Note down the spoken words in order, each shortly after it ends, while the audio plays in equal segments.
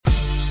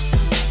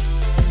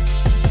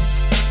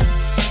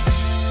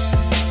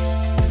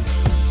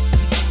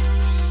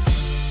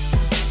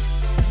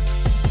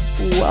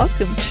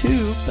welcome to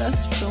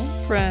Best Film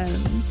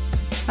Friends.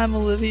 I'm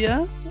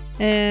Olivia,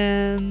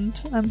 and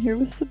I'm here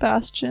with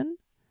Sebastian.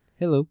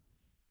 Hello.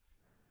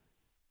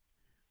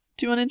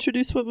 Do you want to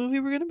introduce what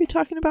movie we're going to be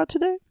talking about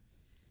today?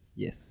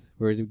 Yes,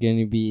 we're going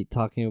to be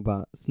talking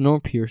about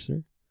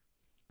Snowpiercer.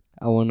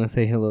 I want to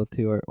say hello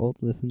to our old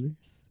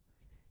listeners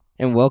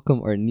and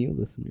welcome our new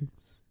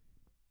listeners.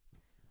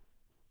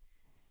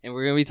 And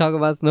we're going to be talking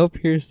about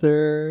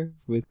Snowpiercer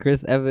with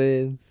Chris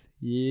Evans.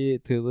 Yeah,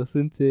 Tilda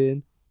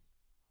Swinton.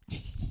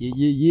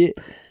 Yeah.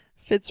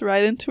 Fits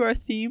right into our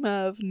theme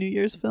of New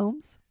Year's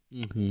films.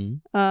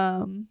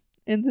 Mm-hmm.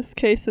 In this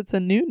case, it's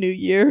a new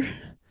year.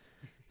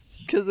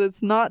 Because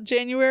it's not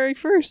January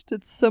 1st.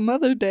 It's some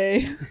other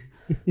day.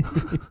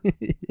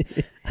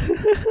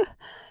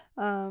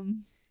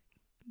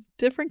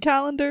 Different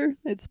calendar.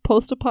 It's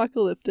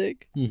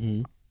post-apocalyptic.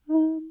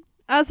 Mm-hmm.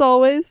 As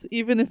always,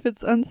 even if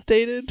it's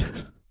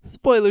unstated,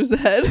 spoilers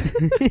ahead.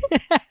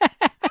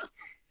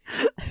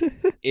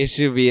 It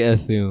should be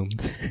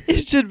assumed.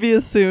 It should be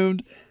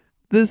assumed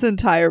this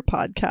entire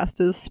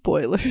podcast is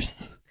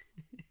spoilers.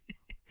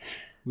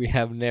 We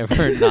have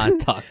never not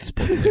talked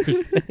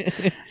spoilers.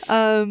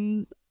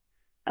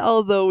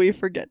 Although we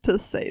forget to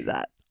say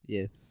that.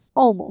 Yes.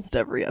 Almost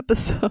every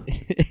episode.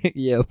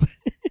 Yep.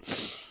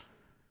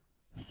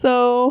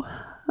 So,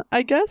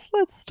 I guess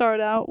let's start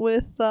out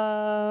with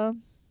what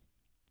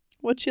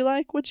you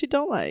like, what you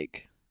don't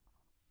like.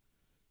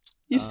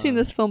 You've seen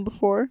this film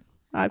before.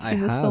 I've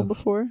seen this film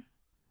before.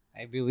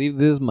 I believe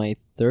this is my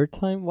third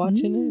time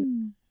watching it.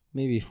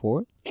 Maybe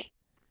fourth.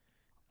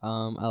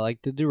 I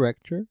like the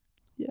director.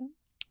 Yeah.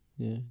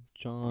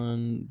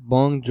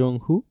 Bong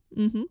Joon-ho.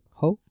 Mm-hmm.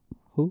 Ho?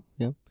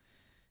 Yeah.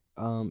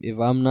 If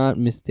I'm not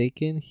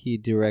mistaken, he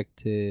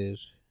directed...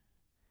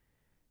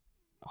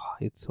 Oh,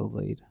 it's so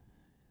late.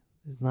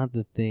 It's not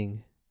The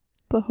Thing.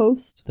 The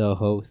Host. The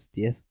Host.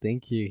 Yes,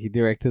 thank you. He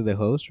directed The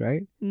Host,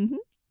 right? Mm-hmm.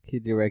 He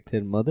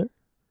directed Mother?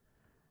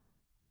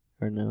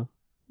 Or no?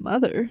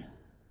 Mother?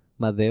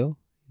 Madeo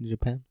in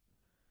Japan?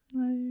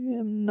 I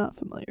am not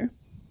familiar.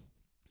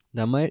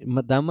 That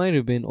might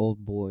have been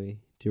Old Boy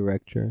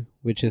director,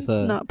 which is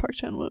it's not Park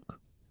Chan-wook.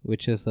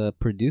 Which is a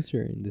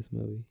producer in this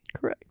movie.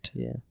 Correct.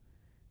 Yeah.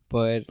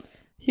 But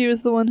he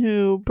was the one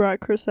who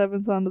brought Chris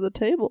Evans onto the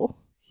table.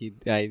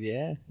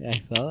 I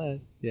saw that.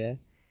 Yeah.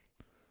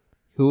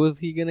 Who was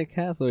he gonna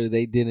cast, or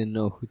they didn't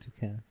know who to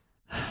cast?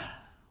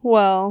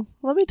 Well,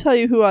 let me tell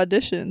you who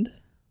auditioned.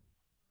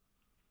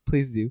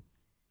 Please do.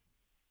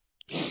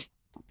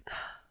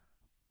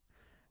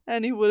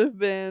 And he would have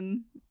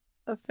been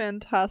a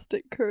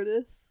fantastic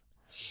Curtis.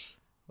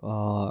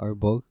 Our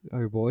boy.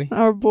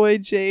 Our boy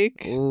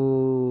Jake.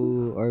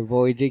 Oh, our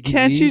boy Jake.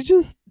 Can't you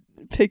just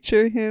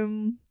picture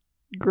him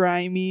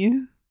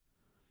grimy,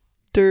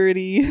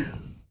 dirty,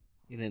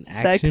 in an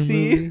action sexy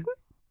movie?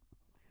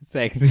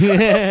 Sexy.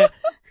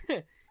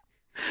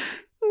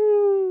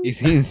 Is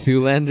he in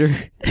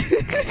Zoolander?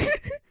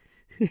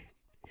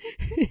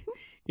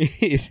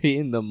 Is he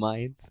in the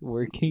mines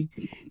working?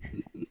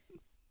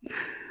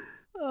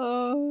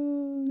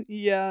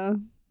 Yeah.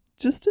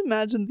 Just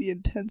imagine the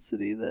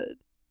intensity that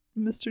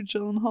Mr.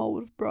 Gyllenhaal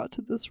would have brought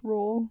to this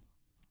role.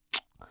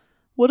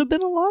 Would have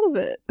been a lot of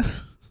it.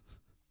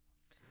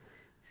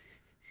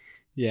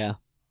 Yeah.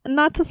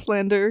 Not to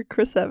slander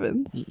Chris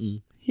Evans.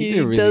 Mm-mm. He did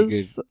a really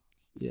does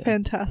good,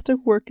 fantastic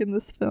work in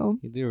this film.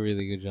 He did a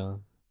really good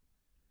job.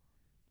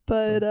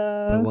 But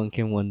one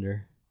can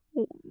wonder.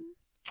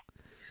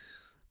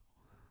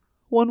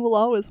 One will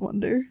always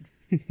wonder.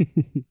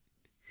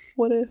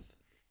 What if?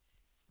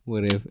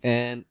 What if?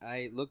 And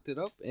I looked it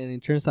up, and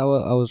it turns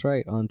out I was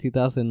right. On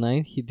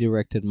 2009, he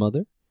directed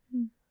Mother.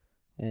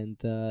 And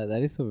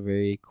that is a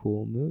very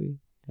cool movie.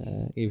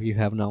 If you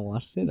have not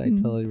watched it, I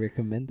totally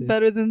recommend it.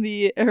 Better than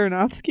the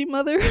Aronofsky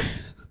Mother?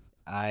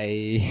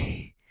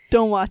 I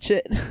don't watch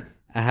it.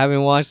 I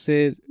haven't watched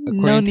it.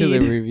 According to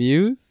the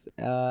reviews,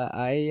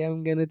 I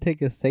am going to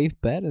take a safe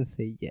bet and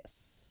say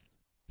yes.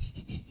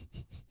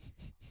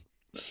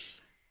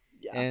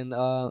 Yeah. And,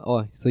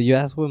 so you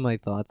asked what my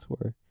thoughts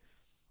were.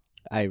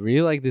 I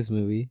really like this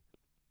movie.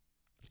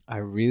 I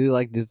really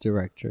like this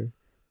director.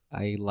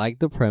 I like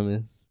the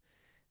premise.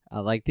 I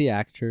like the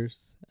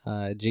actors.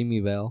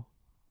 Jamie Bell.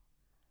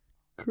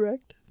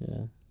 Correct.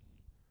 Yeah.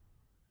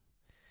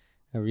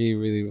 I really,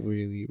 really,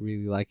 really,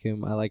 really like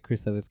him. I like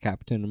Chris Evans,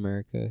 Captain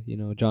America. You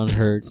know, John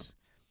Hurt,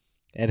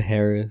 Ed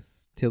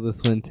Harris, Tilda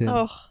Swinton.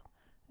 Oh,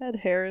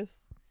 Ed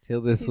Harris.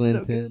 Tilda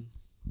Swinton. So good.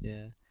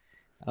 Yeah.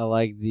 I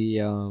like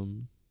the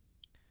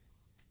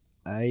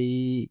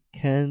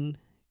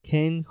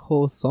Ken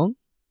Ho Sung.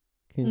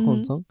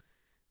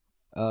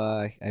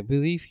 I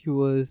believe he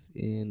was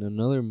in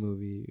another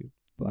movie.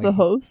 The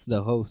Host?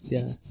 The Host,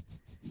 yeah.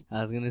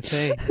 I was gonna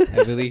say,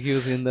 I believe he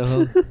was in The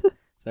Host.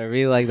 So I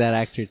really like that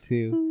actor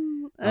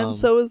too. And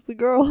so is the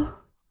girl.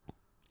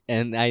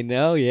 And I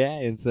know, yeah,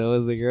 and so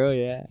is the girl,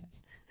 yeah.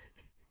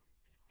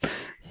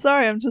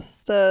 Sorry, I'm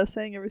just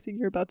saying everything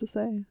you're about to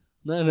say.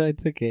 No,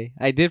 it's okay.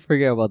 I did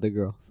forget about the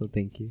girl, so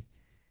thank you.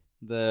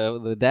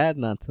 The dad,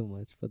 not so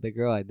much, but the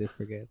girl I did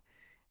forget.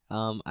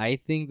 I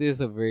think this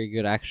is a very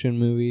good action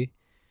movie.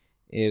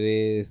 It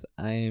is.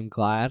 I am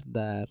glad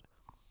that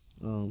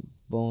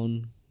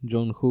Bong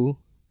Joon-ho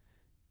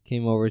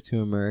came over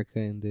to America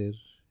and is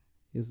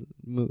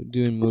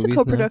doing movies It's a now.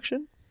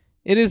 co-production.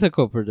 It is a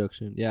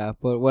co-production, yeah.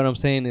 But what I'm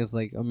saying is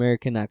like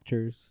American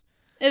actors.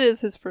 It is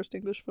his first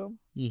English film.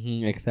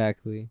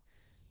 Exactly.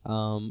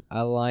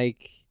 I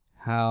like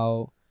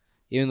how,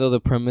 even though the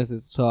premise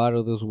is so out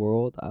of this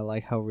world, I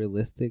like how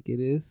realistic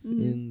it is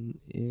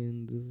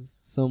in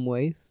some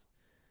ways.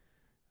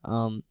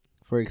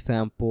 For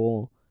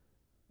example,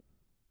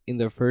 in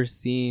the first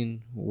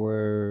scene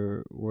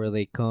where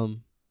they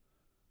come,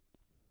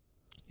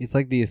 it's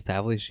like the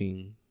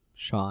establishing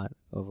shot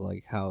of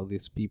like how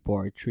these people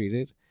are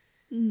treated.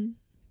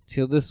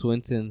 Tilda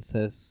Swinton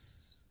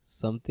says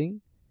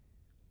something,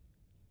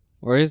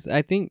 or is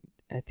I think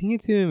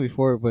it's even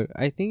before, but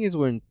I think it's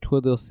when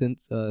Tilda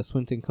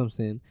Swinton comes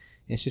in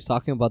and she's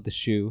talking about the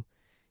shoe,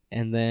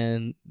 and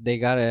then they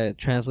got a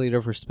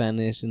translator for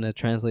Spanish and a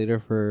translator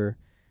for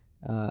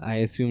I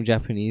assume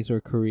Japanese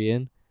or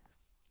Korean.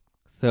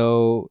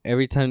 So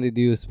every time they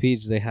do a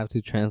speech, they have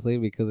to translate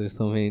because there's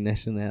so many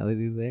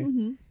nationalities there.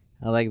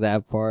 I like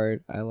that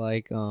part. I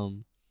like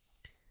that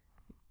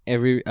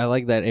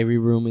every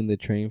room in the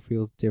train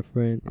feels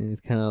different and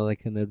it's kind of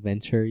like an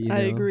adventure.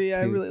 I agree.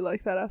 I really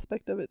like that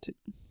aspect of it too.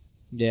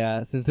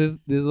 Yeah, since this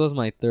was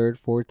my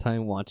fourth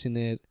time watching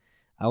it,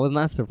 I was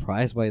not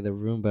surprised by the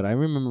room, but I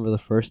remember the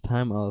first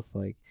time I was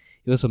like,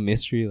 it was a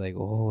mystery. Like,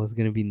 oh, what's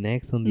gonna be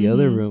next on the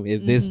other room?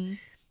 If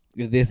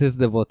this is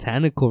the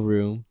botanical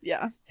room,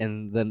 yeah,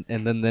 and then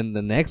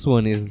the next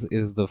one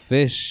is the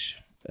fish,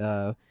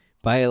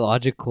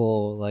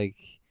 biological like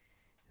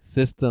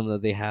system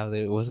that they have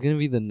there. What's gonna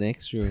be the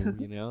next room?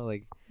 You know,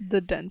 like the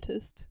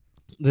dentist,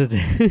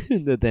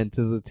 the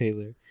dentist of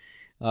Taylor.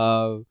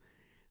 So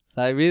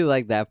I really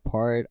like that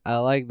part. I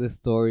like the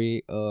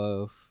story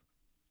of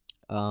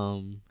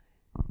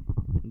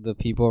the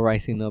people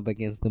rising up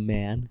against the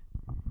man,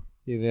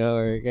 you know,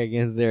 or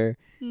against their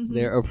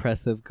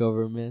oppressive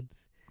government.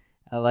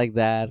 I like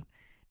that.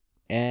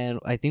 And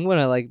I think what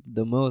I like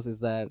the most is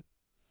that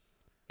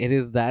it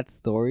is that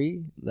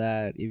story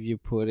that if you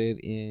put it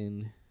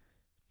in,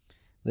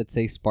 let's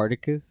say,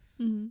 Spartacus,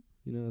 you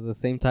know, the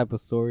same type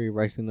of story,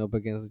 rising up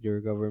against your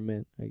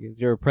government, against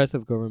your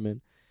oppressive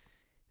government.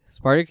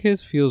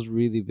 Spartacus feels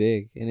really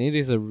big, and it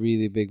is a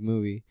really big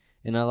movie.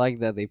 And I like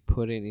that they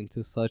put it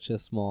into such a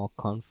small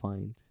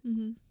confine.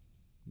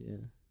 Yeah.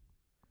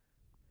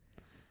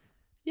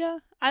 Yeah,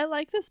 I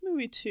like this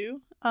movie too.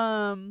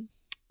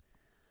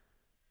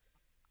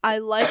 I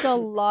like a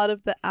lot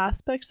of the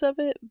aspects of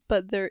it,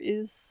 but there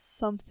is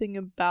something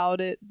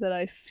about it that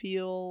I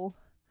feel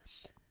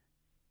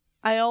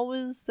I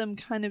always am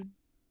kind of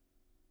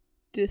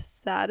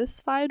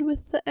dissatisfied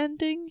with the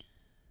ending.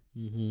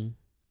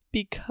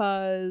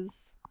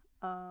 Because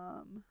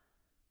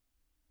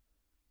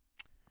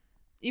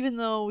even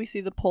though we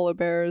see the polar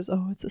bears,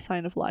 oh, it's a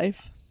sign of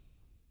life,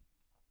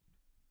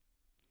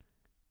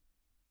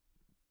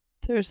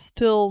 they're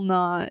still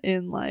not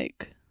in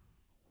like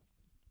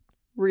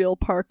real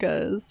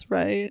parkas,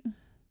 right?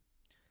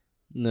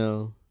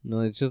 No,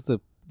 it's just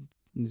a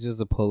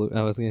polar.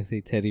 I was gonna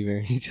say teddy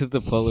bear. It's just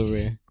a polar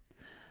bear.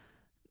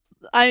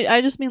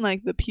 I just mean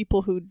like the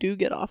people who do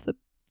get off the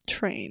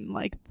train,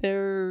 like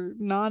they're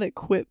not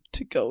equipped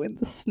to go in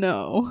the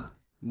snow.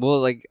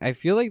 Well, like I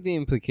feel like the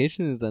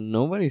implication is that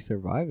nobody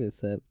survived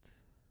except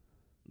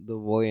the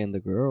boy and the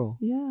girl.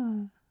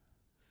 Yeah.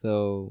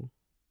 So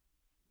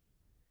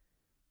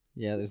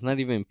yeah, there's not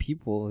even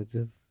people. It's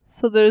just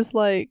so there's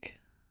like,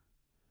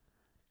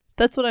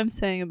 that's what I'm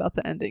saying about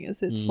the ending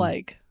is it's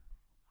like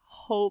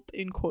hope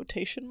in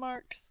quotation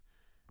marks,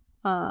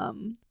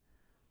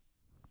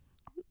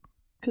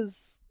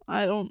 because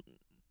I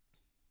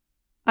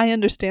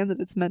understand that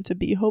it's meant to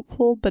be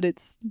hopeful, but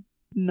it's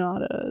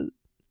not a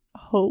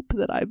hope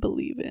that I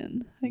believe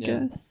in, I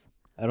guess.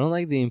 I don't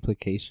like the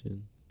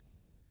implication,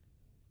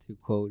 to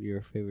quote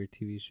your favorite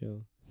TV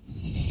show.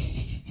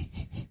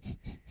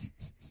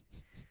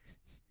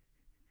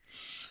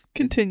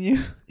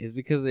 Continue. It's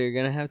because they're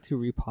going to have to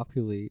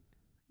repopulate.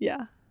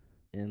 Yeah.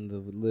 And the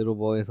little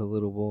boy is a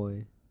little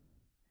boy.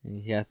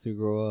 And he has to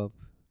grow up.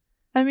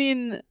 I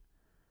mean,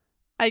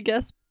 I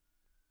guess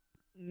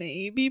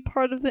maybe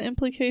part of the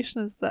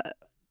implication is that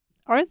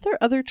aren't there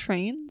other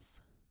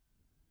trains?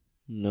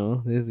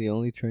 No, this is the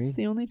only train. It's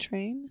the only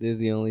train? This is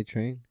the only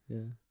train,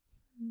 yeah.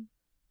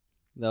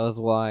 That was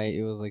why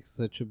it was like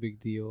such a big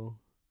deal.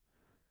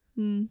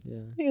 Yeah.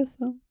 I guess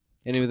so.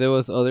 And if there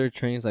was other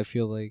trains, I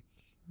feel like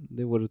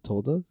they would have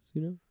told us,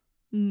 you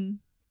know?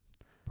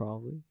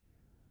 Probably.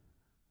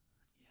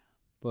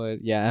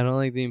 But yeah, I don't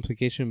like the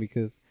implication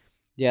because,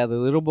 yeah, the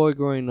little boy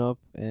growing up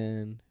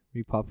and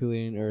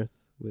repopulating Earth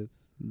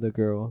with the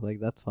girl, like,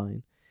 that's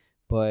fine.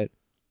 But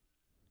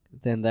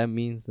then that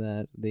means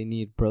that they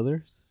need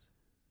brothers,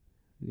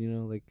 you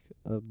know, like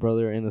a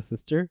brother and a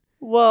sister.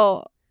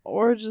 Well,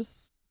 or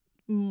just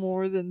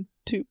more than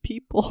two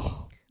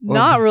people.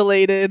 Not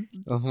related.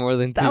 Or more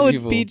than two people. That would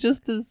people. be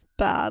just as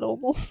bad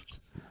almost.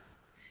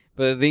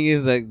 But the thing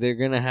is, like, they're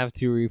gonna have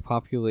to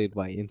repopulate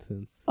by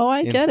instance. Oh,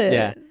 I get it.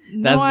 Yeah,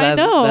 No, I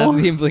know.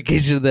 That's the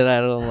implication that I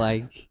don't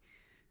like.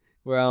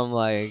 Where I'm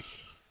like,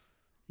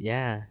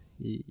 yeah,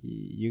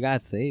 you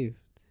got saved,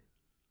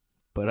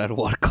 but at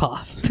what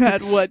cost?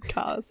 At what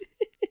cost?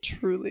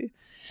 Truly.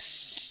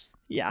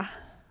 Yeah.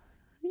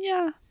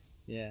 Yeah.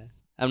 Yeah.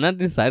 I'm not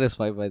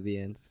dissatisfied by the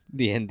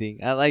ending.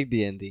 I like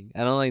the ending. I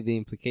don't like the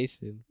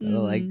implication, but I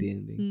like the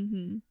ending.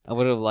 Mm-hmm. I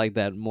would have liked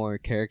that more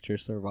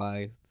characters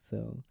survived,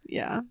 so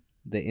Yeah.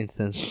 the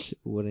instance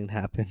wouldn't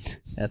happen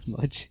as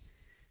much.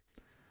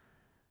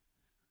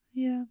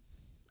 Yeah.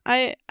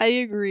 I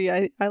agree.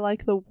 I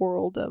like the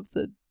world of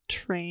the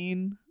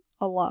train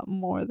a lot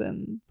more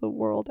than the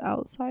world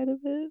outside of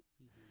it.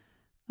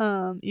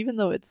 Even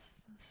though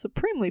it's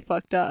supremely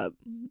fucked up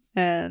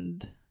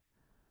and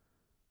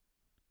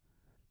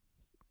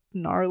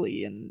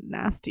gnarly and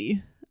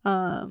nasty.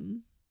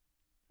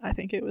 I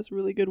think it was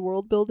really good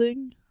world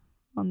building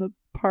on the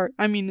part.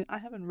 I mean, I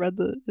haven't read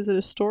is it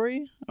a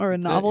story or a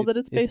novel that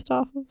it's based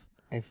off of?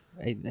 I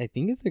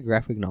think it's a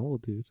graphic novel,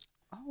 dude.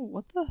 Oh,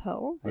 what the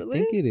hell? Really?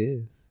 I think it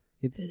is.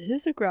 It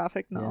is a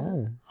graphic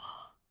novel.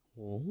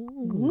 Yeah.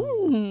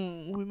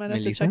 We might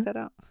have to check that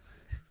out.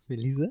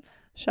 Melissa?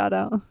 Shout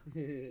out.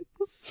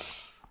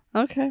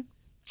 Okay.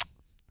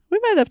 We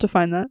might have to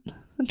find that.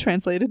 A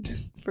translated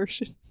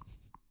version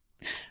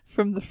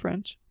from the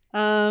French.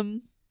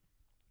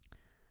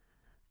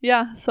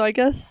 Yeah, so I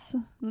guess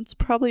that's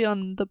probably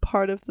on the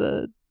part of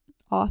the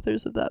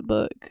authors of that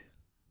book.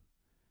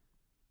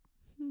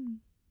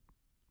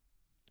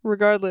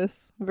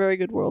 Regardless, very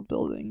good world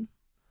building.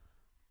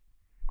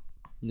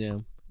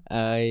 Yeah.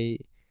 I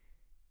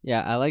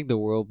like the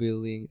world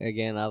building.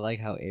 Again, I like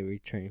how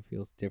every train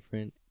feels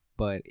different,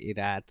 but it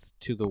adds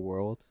to the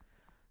world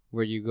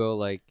where you go,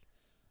 like,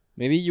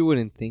 maybe you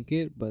wouldn't think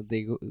it, but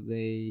they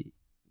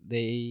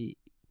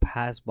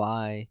pass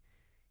by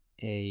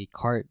a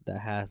cart that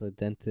has a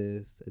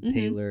dentist, a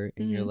tailor,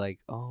 and you're like,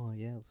 oh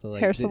yeah, so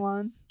like hair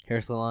salon,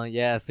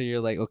 yeah. So you're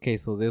like, okay,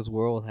 so this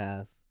world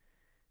has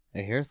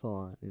a hair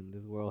salon, and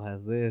this world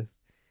has this,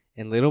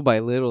 and little by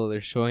little, they're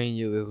showing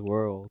you this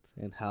world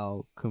and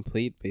how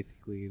complete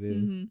basically it is.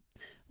 Mm-hmm.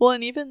 Well,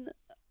 and even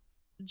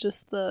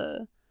just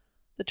the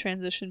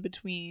transition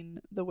between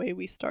the way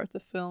we start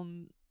the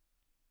film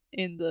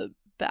in the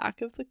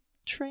back of the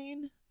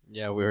train.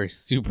 Yeah, we were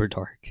super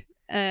dark.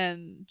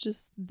 And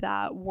just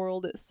that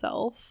world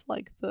itself,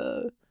 like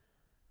the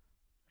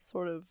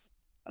sort of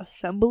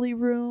assembly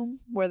room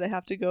where they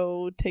have to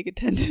go take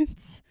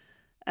attendance,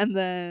 and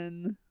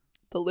then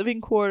the living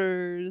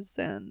quarters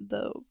and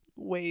the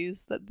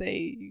ways that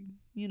they,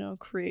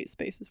 create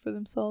spaces for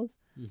themselves.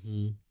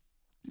 Mm-hmm.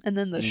 And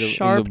then the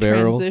sharp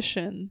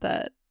transition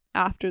that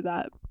after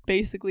that,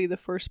 basically the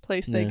first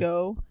place they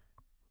go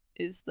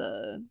is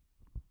the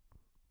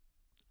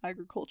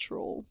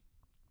agricultural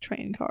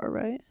train car,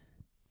 right?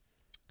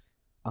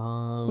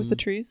 With the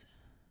trees?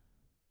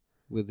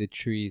 With the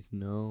trees,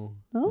 no.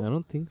 No? I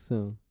don't think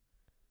so.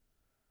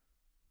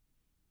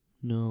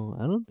 No,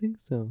 I don't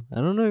think so.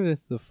 I don't know if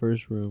it's the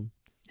first room.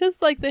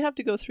 Because, like, they have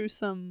to go through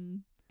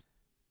some...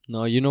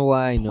 No, you know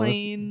why I know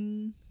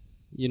You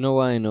know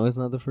why I know it's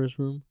not the first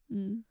room?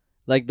 Mm.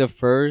 Like, the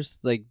first,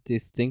 like,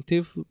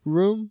 distinctive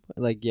room,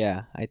 like,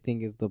 yeah, I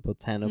think it's the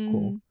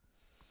botanical.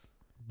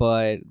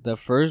 But the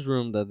first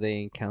room that they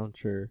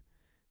encounter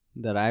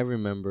that I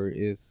remember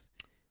is...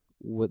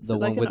 with the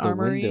one with the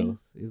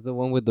windows. Is the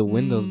one with the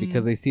windows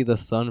because they see the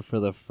sun for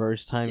the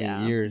first time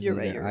in years and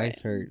their eyes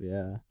hurt.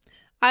 Yeah.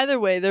 Either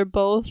way, they're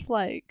both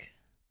like,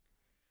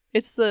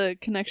 it's the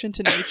connection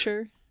to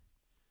nature.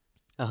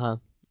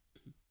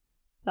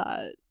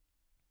 That.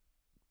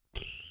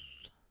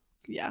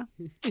 Yeah.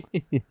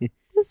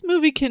 This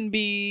movie can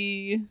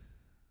be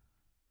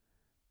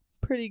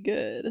pretty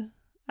good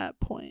at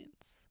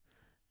points.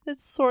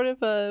 It's sort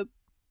of a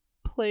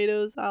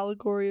Plato's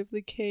allegory of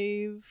the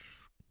cave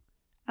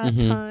at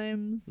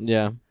times.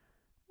 Yeah.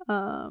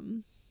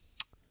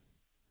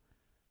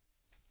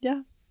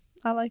 Yeah,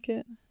 I like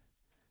it.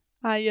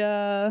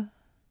 I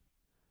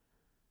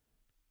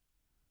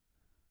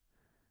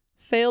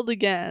failed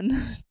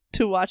again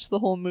to watch the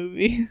whole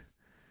movie.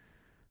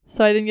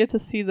 So I didn't get to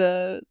see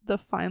the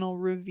final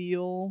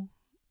reveal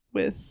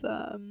with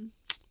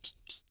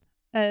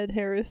Ed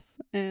Harris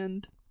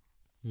and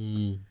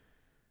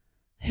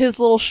his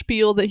little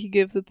spiel that he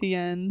gives at the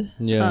end.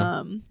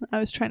 Yeah. I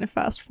was trying to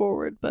fast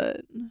forward,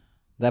 but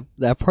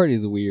that part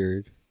is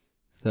weird.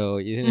 So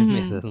you didn't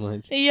miss as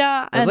much.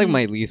 Yeah. That's like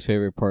my least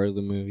favorite part of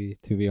the movie,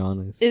 to be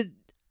honest.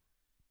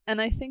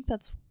 And I think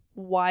that's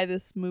why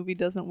this movie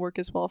doesn't work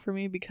as well for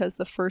me, because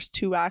the first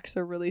two acts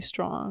are really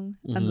strong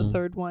and the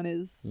third one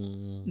is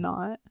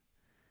not.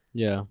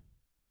 Yeah.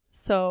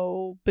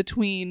 So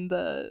between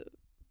the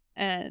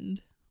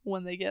end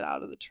when they get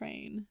out of the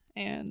train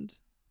and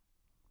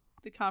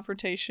the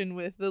confrontation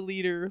with the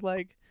leader,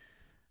 like,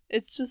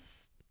 it's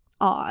just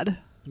odd.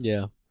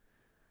 Yeah.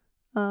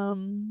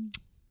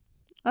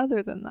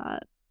 Other than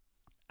that,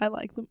 I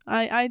like them.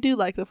 I do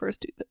like the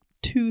first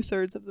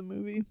 2/3 of the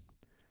movie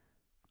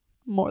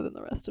more than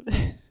the rest of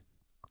it.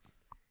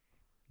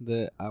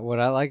 what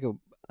I like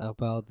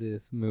about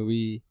this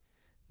movie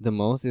the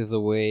most is the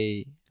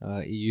way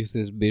it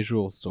uses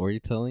visual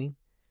storytelling.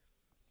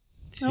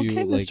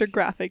 Okay, Mr.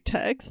 Graphic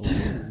Text.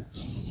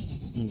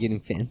 I'm getting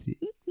fancy.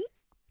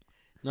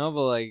 No,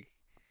 but like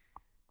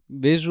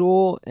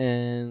visual,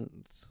 and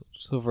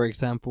so for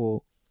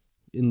example,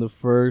 in the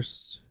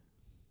first,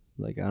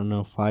 like, I don't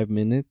know, 5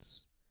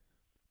 minutes,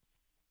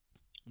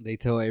 they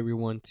tell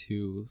everyone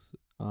to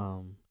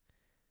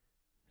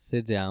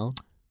sit down,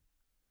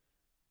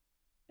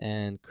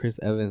 and Chris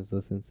Evans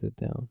doesn't sit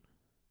down.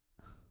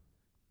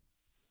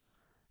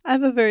 I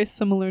have a very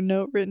similar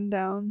note written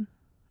down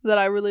that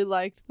I really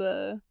liked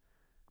the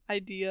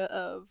idea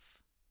of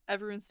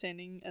everyone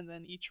standing and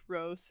then each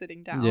row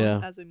sitting down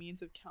as a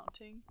means of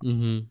counting.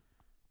 Mm-hmm.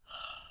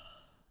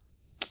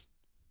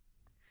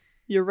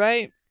 You're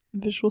right.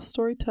 Visual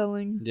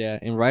storytelling. Yeah,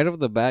 and right off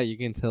the bat, you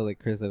can tell that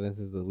Chris Evans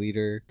is the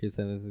leader. Chris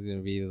Evans is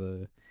gonna be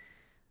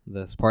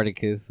the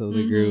Spartacus of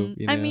the group.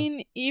 You know? I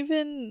mean,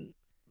 even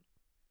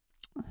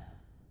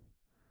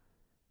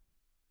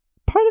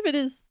part of it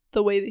is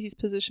the way that he's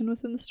positioned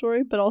within the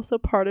story, but also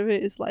part of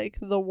it is like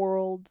the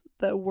world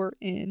that we're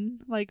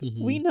in. Like,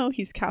 we know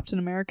he's Captain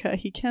America.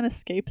 He can't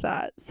escape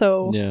that.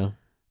 So yeah,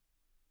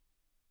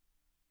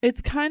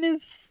 it's kind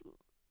of,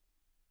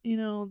 you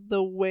know,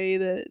 the way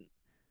that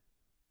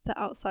the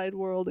outside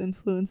world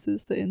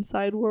influences the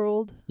inside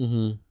world.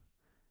 Mm-hmm.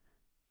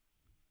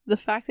 The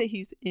fact that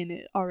he's in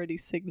it already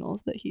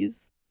signals that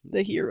he's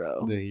the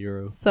hero. The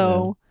hero.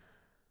 So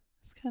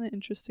it's kind of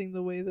interesting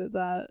the way that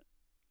that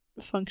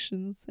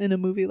functions in a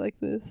movie like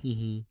this.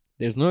 Mm-hmm.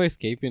 There's no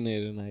escaping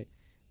it, and I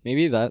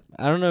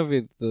don't know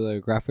if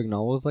the graphic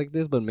novel is like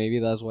this, but maybe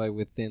that's why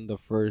within the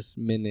first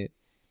minute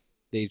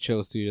they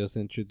chose to just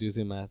introduce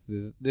him as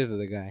this is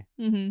the guy.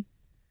 Mm-hmm.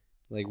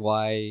 Like,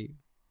 why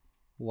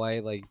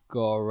like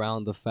go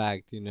around the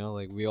fact, you know,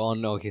 like we all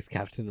know he's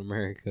Captain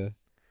America.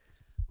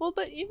 Well,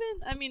 but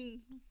even, I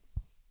mean,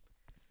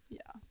 yeah,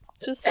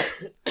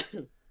 just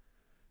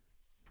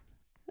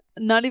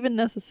not even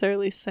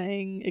necessarily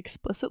saying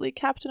explicitly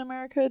Captain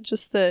America,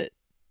 just that,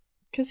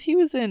 because he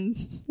was in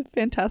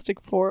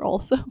Fantastic Four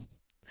also.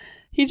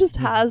 He just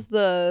has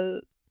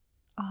the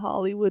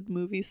Hollywood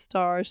movie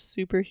star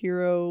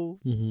superhero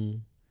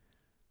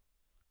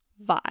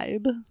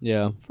vibe.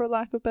 Yeah. For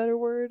lack of a better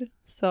word.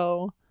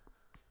 So,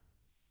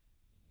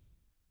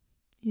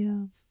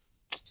 yeah.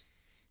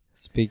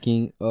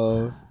 Speaking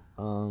of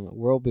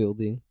world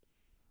building,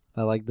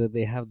 I like that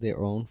they have their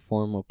own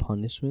form of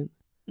punishment,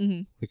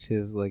 which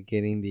is like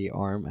getting the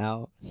arm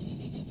out,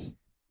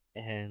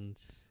 and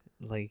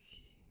like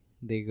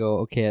they go,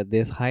 okay, at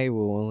this height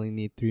we'll only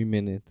need 3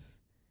 minutes.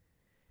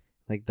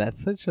 Like,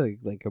 that's such a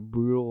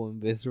brutal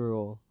and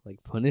visceral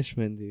like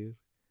punishment, dude.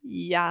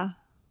 Yeah,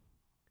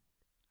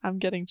 I'm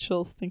getting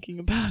chills thinking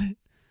about it.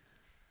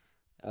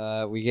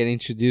 We get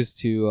introduced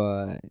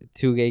to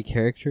 2 gay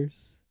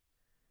characters.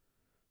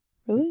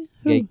 Really?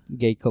 Who?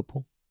 Gay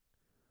couple.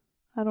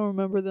 I don't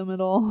remember them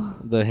at all.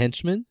 The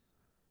henchman,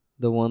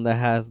 the one that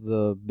has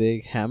the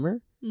big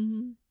hammer.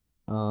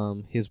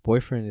 His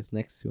boyfriend is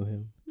next to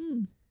him.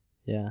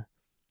 Yeah,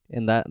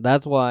 and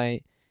that's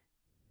why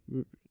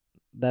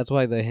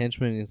the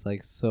henchman is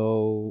like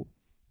so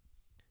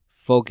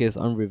focused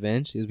on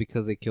revenge, is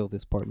because they killed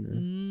his partner.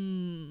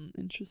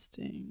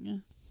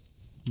 Interesting.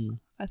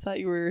 I thought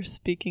you were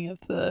speaking of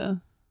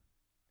the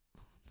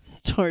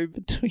story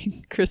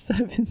between Chris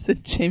Evans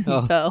and Jamie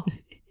Bell.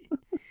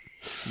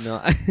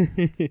 No.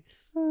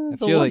 The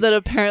one that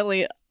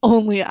apparently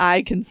only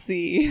I can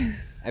see.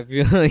 I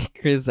feel like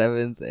Chris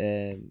Evans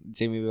and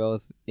Jamie Bell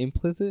is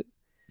implicit,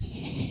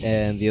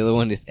 and the other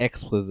one is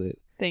explicit.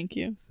 Thank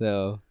you.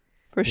 So,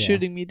 for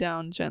shooting me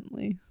down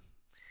gently.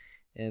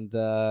 And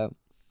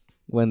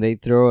when they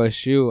throw a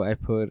shoe, I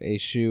put a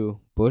shoe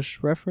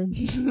Bush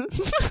reference.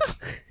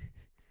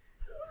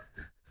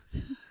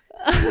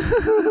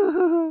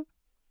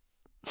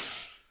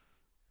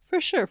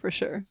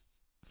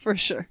 For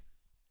sure.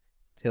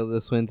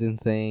 Tilda Swinton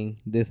saying,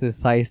 "This is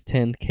size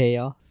 10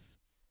 chaos."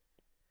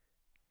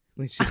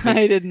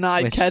 I did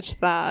not catch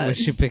that. When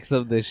she picks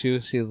up the shoe,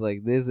 she's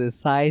like, "This is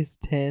size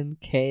 10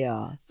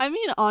 chaos." I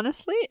mean,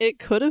 honestly, it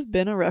could have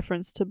been a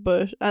reference to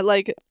Bush.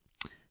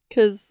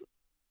 Because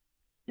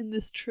in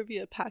this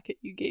trivia packet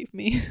you gave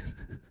me,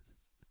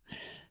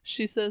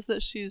 she says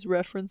that she's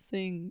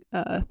referencing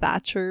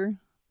Thatcher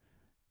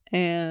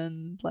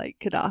and like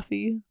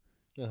Gaddafi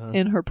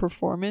in her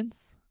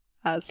performance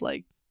as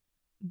like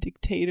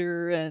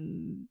dictator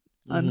and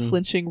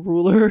unflinching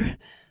ruler.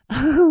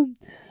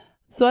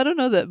 So I don't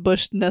know that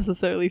Bush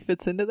necessarily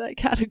fits into that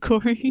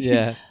category.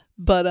 Yeah.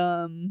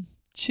 But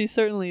she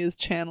certainly is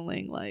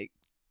channeling like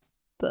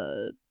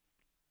the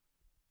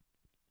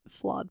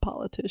flawed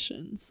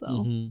politician.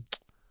 So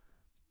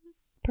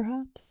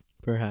perhaps.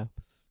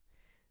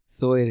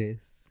 So it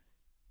is.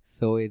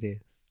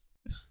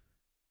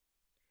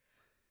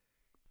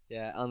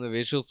 Yeah, on the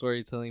visual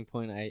storytelling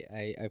point,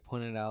 I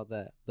pointed out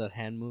that the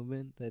hand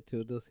movement that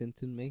Tilda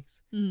Swinton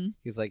makes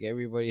is like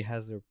everybody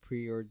has their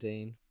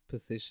preordained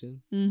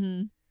position.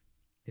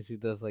 and she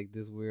does like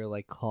this weird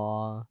like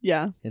claw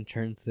Yeah. and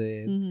turns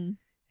it, Mm-hmm.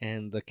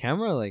 and the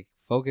camera like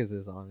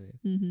focuses on it,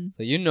 Mm-hmm.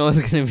 so you know it's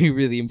gonna be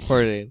really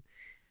important.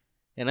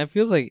 And I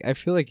feel like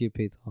it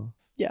pays off.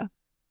 Yeah.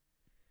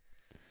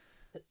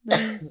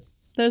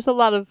 There's a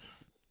lot of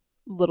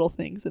little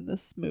things in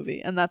this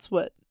movie, and that's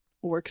what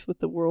works with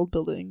the world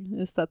building,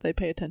 is that they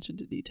pay attention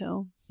to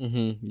detail.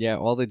 Yeah,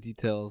 all the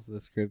details. The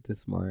script is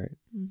smart.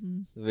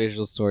 Mm-hmm. The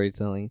visual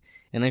storytelling,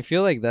 and I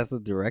feel like that's the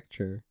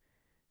director,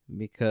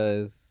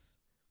 because,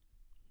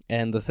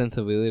 and the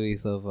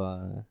sensibilities of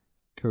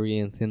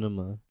Korean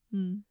cinema.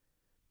 Mm.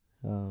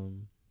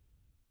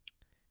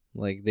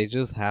 Like they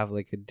just have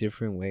like a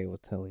different way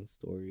of telling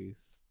stories,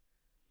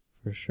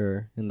 for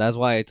sure. And that's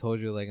why I told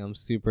you like I'm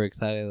super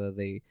excited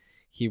that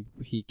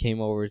he came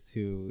over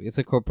to, it's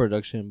a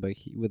co-production but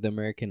with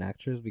American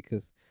actors,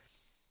 because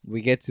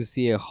we get to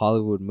see a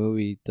Hollywood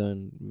movie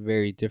done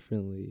very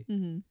differently.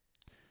 Mm-hmm.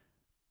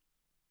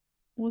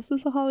 Was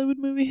this a Hollywood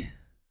movie?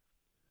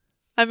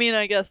 I mean,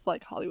 I guess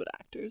like Hollywood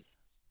actors.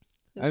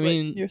 I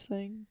mean, you're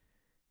saying.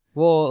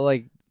 Well,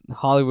 like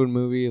Hollywood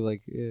movie,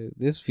 like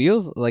this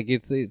feels like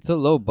it's a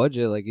low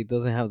budget. Like it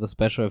doesn't have the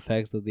special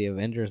effects that the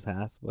Avengers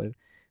has, but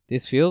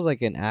this feels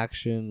like an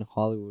action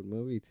Hollywood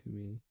movie to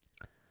me.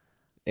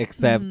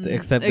 Except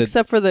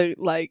for the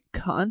like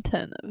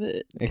content of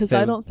it, because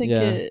I don't think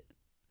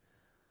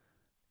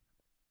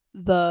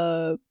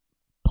the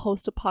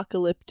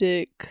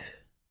post-apocalyptic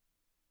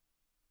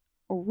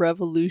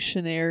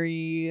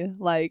revolutionary,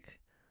 like,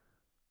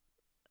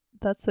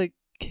 that's a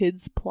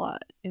kid's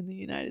plot in the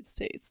United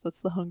States.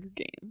 That's the Hunger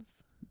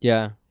Games.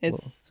 Yeah.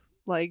 It's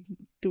like,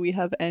 do we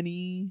have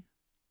any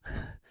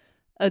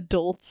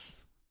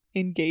adults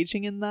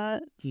engaging in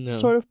that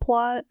sort of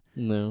plot?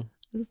 No.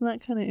 Isn't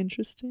that kind of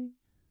interesting?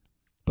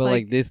 But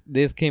like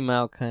this came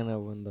out kind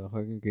of when the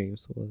Hunger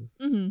Games was.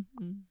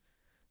 Mm-hmm.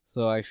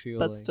 So I feel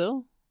but like,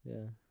 still,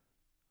 yeah.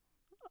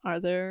 Are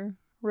there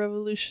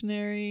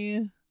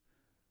revolutionary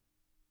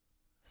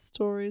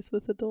stories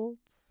with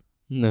adults?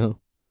 No.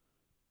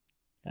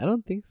 I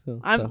don't think so.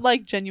 I'm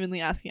like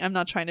genuinely asking. I'm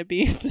not trying to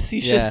be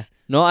facetious. Yeah.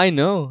 No, I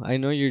know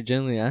you're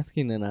genuinely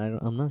asking, and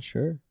I'm not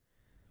sure.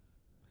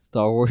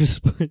 Star Wars,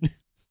 but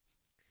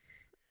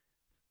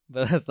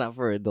that's not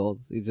for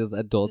adults. It's just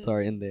adults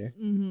are in there,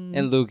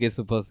 and Luke is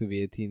supposed to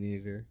be a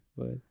teenager,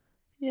 but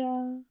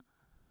yeah.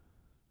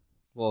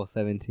 Well,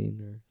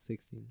 17 or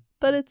 16.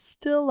 But it's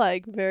still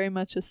like very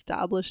much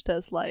established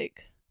as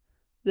like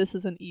this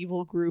is an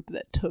evil group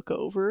that took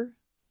over.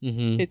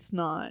 Mm-hmm. It's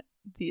not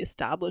the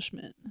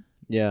establishment.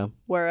 Yeah.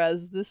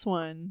 Whereas this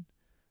one,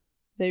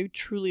 they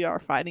truly are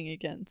fighting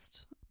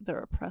against their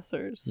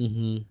oppressors.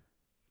 Mm-hmm.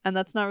 And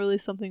that's not really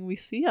something we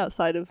see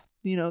outside of,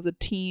 the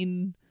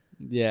teen...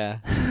 Yeah.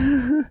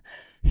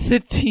 the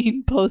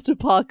teen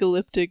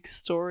post-apocalyptic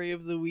story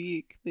of the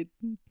week.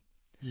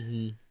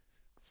 Mm-hmm.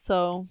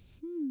 So,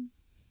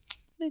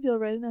 maybe I'll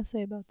write an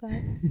essay about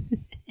that.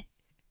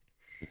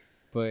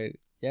 But,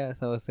 yeah,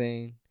 as I was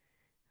saying,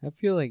 I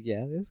feel like,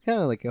 yeah, it's kind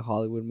of like a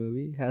Hollywood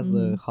movie. It has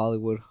the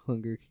Hollywood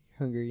Hunger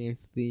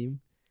Games theme.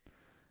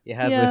 It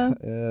has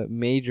a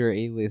major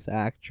A-list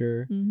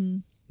actor. Mm-hmm.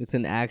 It's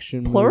an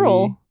action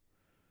Plural. movie.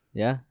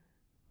 Yeah.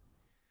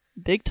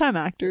 Big time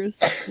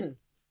actors.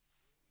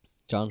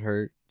 John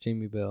Hurt,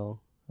 Jamie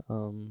Bell,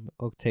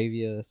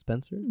 Octavia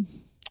Spencer.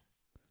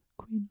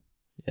 Queen.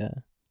 Yeah.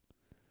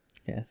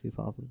 Yeah, she's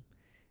awesome.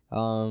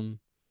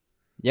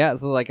 Yeah,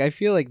 so like I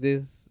feel like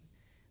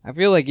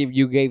if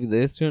you gave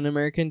this to an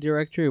American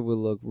director, it would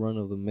look run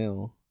of the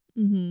mill.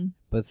 Mm-hmm.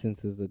 But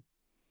since it's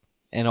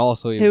and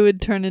also it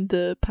would turn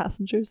into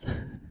Passengers.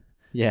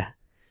 Yeah.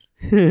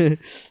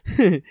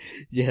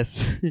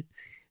 Yes.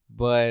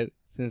 But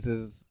since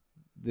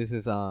this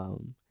is a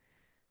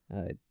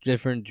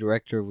different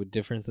director with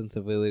different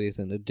sensibilities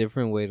and a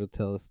different way to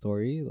tell a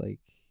story, like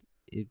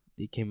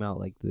it came out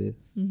like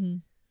this. Mm-hmm.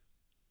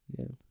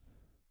 Yeah.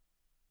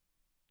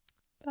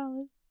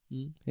 Valid.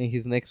 And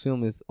his next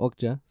film is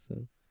Okja,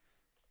 so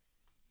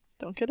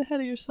don't get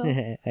ahead of yourself.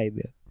 I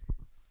do.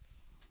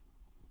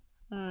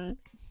 Alright.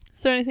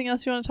 Is there anything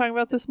else you want to talk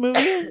about this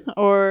movie?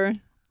 Or do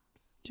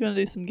you want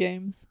to do some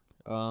games?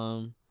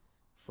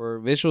 For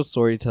visual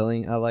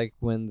storytelling, I like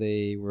when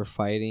they were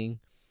fighting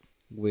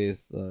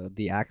with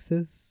the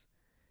axes,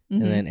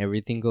 and then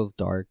everything goes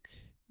dark,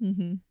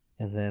 and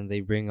then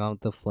they bring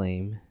out the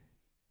flame.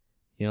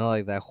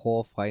 Like that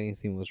whole fighting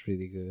scene was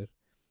really good.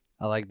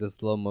 I like the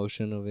slow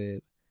motion of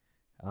it.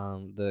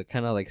 The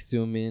kind of like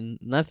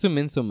not zoom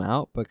in, zoom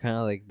out, but kind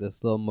of like the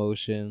slow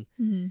motion.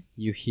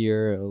 You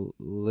hear a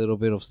little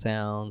bit of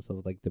sounds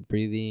of like the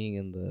breathing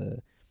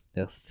and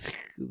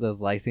the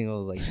slicing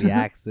of like the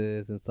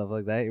axes and stuff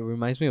like that. It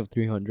reminds me of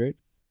 300.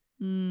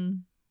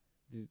 Did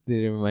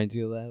it remind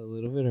you of that a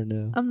little bit or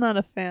no? I'm not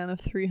a fan of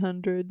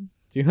 300.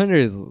 300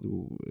 is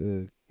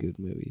a good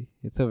movie.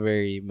 It's a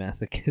very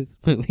masochist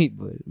movie,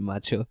 but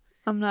macho.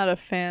 I'm not a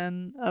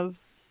fan of...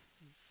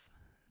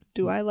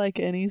 Do I like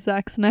any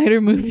Zack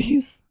Snyder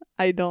movies?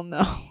 I don't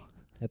know.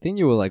 I think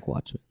you will like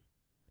Watchmen.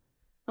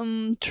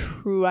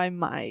 True, I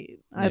might.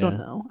 I don't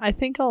know. I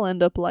think I'll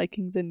end up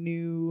liking the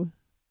new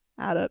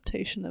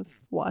adaptation of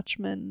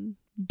Watchmen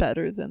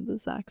better than the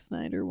Zack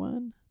Snyder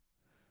one.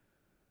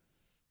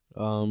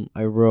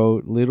 I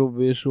wrote little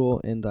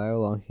visual and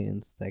dialogue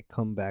hints that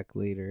come back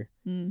later.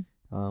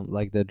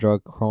 Like the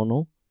drug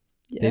chrono.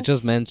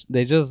 Yes.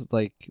 They just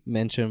like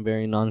mention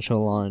very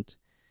nonchalant.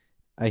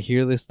 I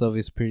hear this stuff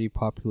is pretty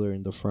popular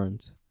in the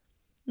front.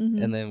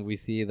 And then we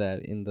see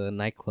that in the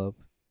nightclub,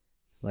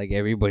 like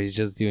everybody's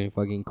just doing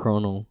fucking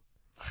chrono.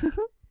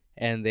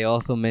 And they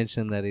also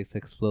mention that it's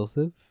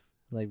explosive,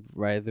 like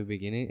right at the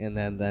beginning, and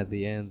then at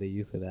the end they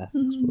use it as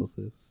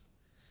explosives.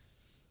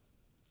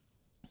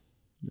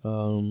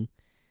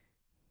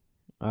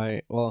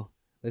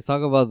 Let's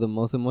talk about the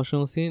most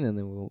emotional scene, and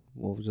then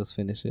we'll just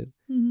finish it.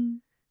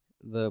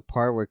 The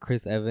part where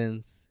Chris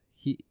Evans,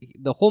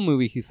 the whole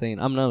movie he's saying,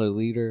 "I'm not a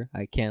leader.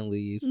 I can't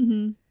lead.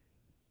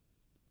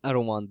 I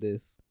don't want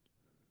this."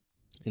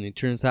 And it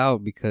turns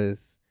out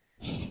because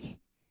he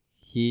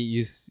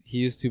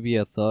used to be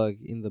a thug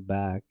in the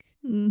back,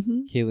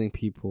 killing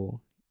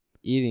people,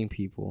 eating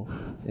people,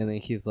 and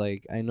then he's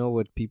like, "I know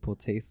what people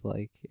taste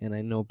like, and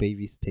I know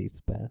babies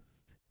taste best."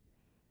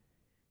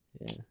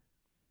 Yeah.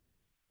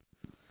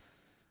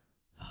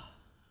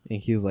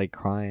 And he's like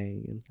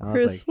crying, and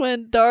Chris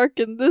went dark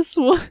in this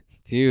one.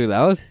 Dude,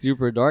 that was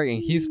super dark,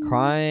 and he's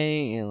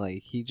crying, and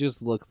like he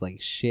just looks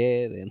like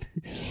shit, and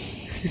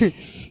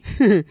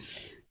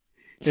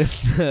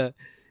it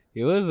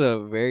was a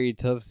very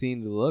tough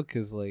scene to look,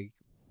 because like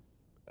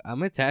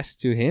I'm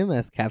attached to him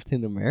as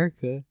Captain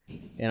America,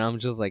 and I'm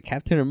just like,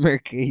 Captain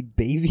America ate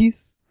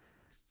babies?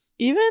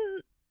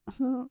 Even,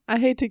 I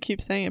hate to keep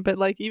saying it, but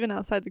like even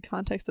outside the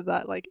context of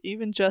that, like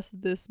even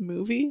just this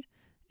movie,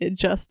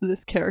 just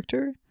this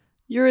character,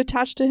 you're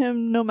attached to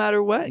him no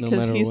matter what,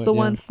 because he's the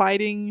one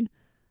fighting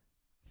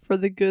for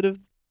the good of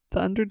the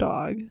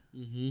underdog.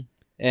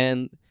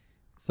 And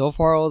so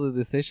far, all the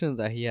decisions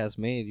that he has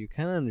made, you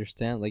kind of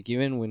understand. Like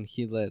even when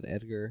he let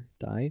Edgar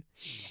die,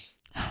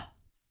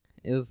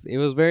 it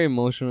was very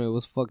emotional. It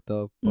was fucked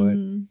up, but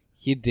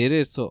he did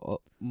it so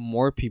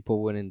more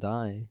people wouldn't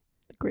die.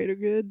 The greater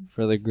good.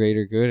 For the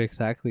greater good,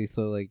 exactly.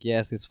 So like,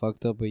 yes, it's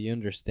fucked up, but you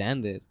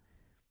understand it.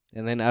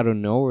 And then out of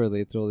nowhere,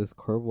 they throw this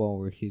curveball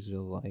where he's just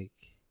like,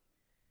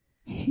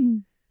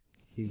 he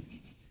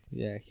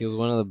was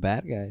one of the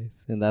bad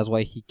guys, and that's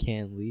why he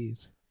can't lead.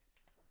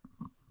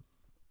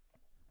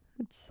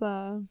 It's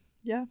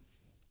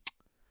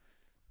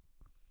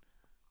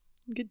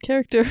good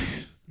character.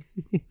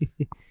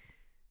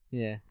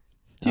 Yeah.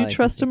 Do you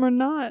trust him or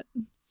not?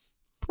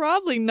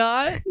 Probably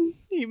not.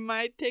 He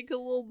might take a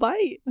little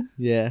bite.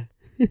 Yeah.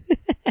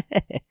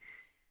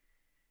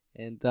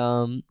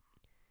 And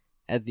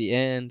at the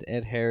end,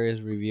 Ed Harris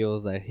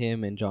reveals that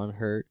him and John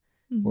Hurt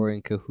were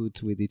in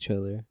cahoots with each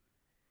other.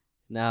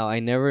 Now, I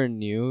never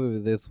knew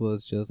if this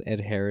was just Ed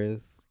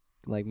Harris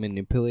like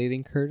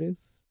manipulating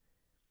Curtis,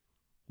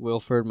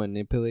 Wilford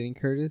manipulating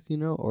Curtis,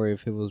 or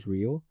if it was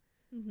real.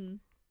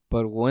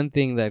 But one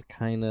thing that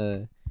kind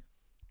of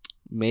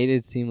made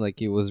it seem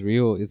like it was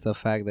real is the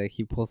fact that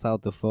he pulls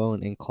out the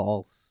phone and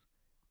calls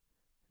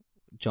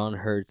John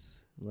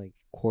Hurt's like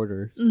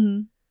quarters.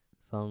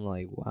 So I'm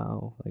like,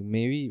 wow, like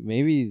maybe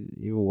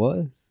it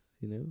was,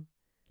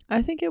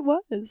 I think it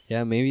was.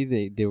 Yeah,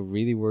 maybe they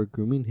really were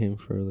grooming him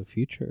for the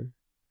future.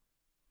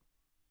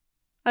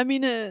 I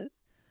mean, the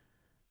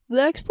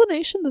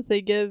explanation that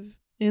they give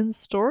in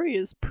story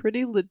is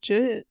pretty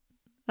legit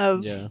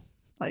of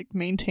like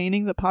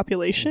maintaining the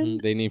population.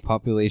 They need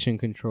population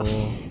control,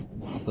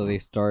 so they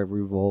start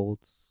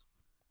revolts.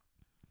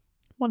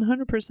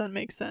 100%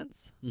 makes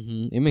sense.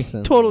 It makes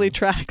sense. Totally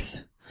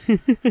tracks.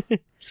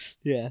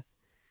 Yeah.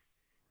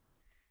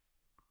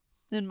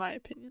 In my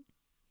opinion.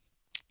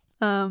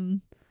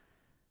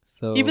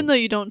 So even though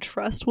you don't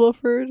trust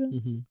Wilford,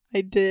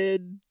 I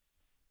did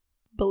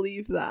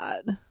believe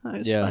that. I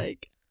was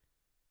like,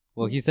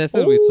 well, he says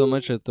it with so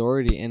much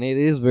authority, and it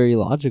is very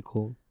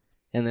logical.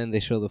 And then they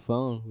show the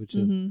phone, which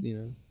is,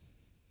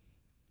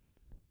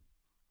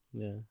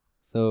 Yeah.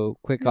 So,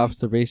 quick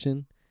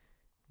observation.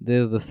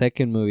 This is the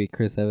second movie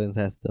Chris Evans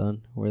has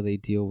done where they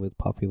deal with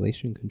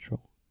population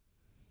control.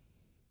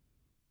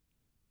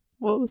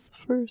 What was the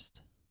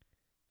first?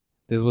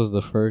 This was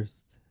the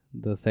first.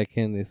 The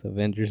second is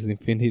Avengers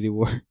Infinity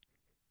War.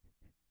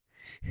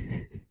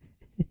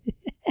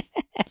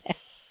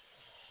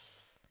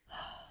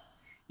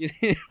 You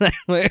didn't like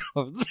my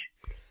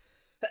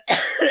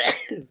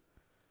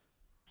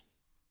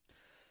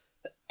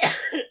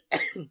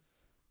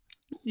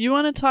You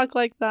want to talk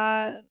like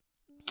that?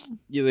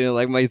 You didn't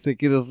like my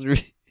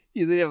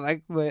You didn't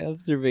like my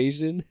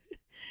observation?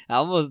 I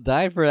almost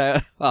died for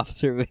that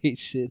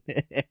observation.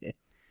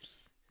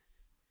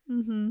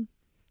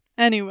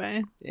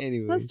 Anyway,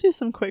 let's do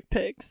some quick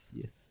picks.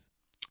 Yes.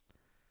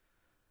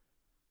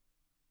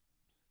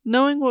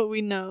 Knowing what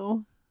we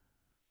know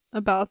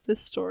about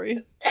this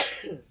story.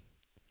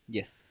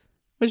 Yes.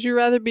 Would you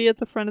rather be at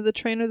the front of the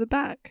train or the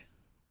back?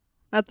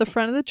 At the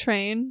front of the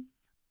train,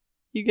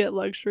 you get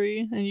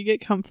luxury and you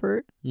get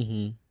comfort.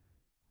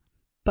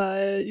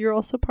 But you're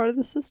also part of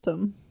the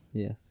system.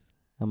 Yes.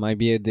 I might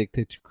be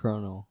addicted to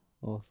Chrono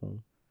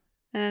also.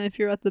 And if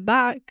you're at the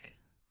back,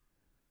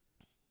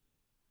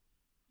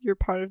 you're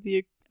part of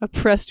the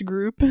oppressed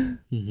group.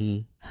 Mm-hmm.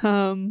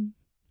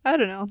 I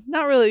don't know.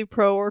 Not really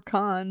pro or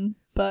con,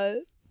 but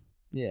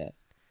Yeah.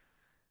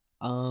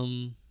 I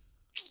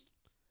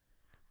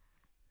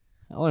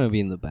want to be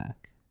in the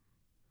back.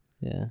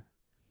 Yeah.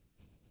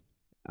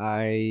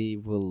 I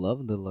will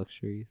love the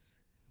luxuries,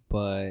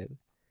 but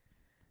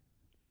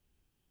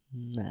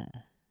nah.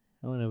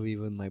 I want to be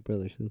with my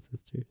brothers and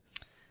sisters.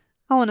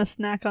 I want to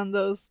snack on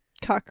those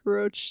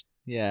cockroach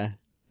Yeah.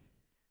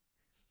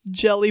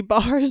 jelly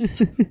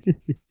bars.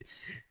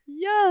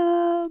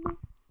 Yum.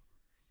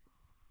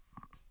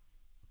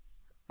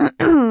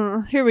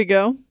 Here we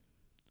go.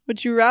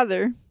 Would you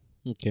rather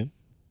Okay.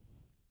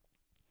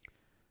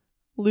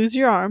 lose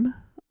your arm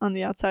on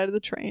the outside of the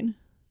train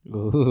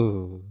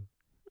Ooh.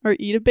 or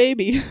eat a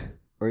baby?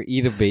 Or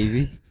eat a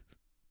baby?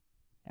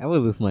 I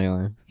would lose my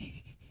arm.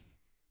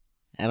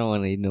 I don't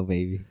want to eat no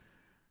baby.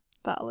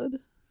 Valid.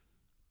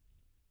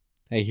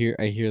 I hear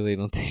they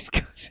don't taste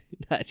good.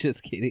 Not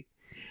just kidding.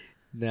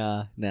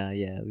 Nah,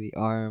 yeah. The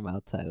arm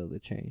outside of the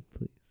train,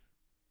 please.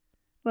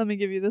 Let me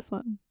give you this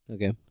one.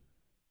 Okay.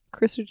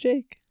 Chris or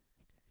Jake?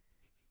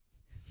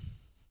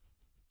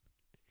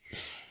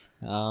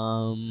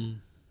 To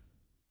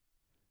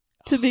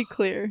To be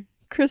clear,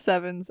 Chris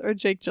Evans or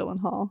Jake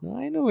Gyllenhaal? No,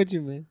 I know what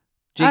you meant.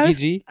 I Jakey was-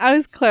 G? I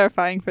was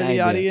clarifying for the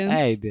audience.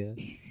 I did.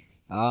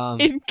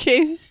 In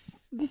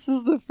case this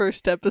is the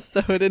first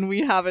episode and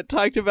we haven't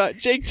talked about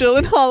Jake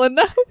Gyllenhaal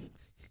enough.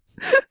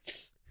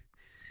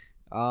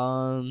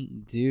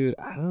 Dude,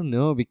 I don't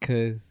know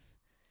because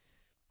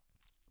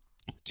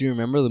do you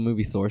remember the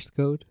movie Source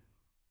Code?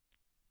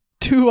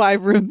 Do I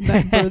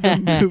remember the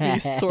movie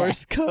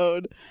Source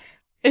Code?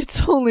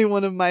 It's only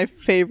one of my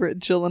favorite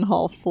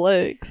Gyllenhaal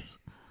flicks.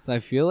 So I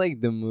feel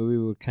like the movie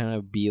would kind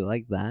of be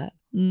like that.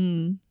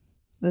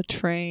 The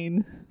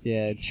train.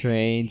 Yeah,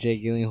 train,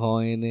 Jake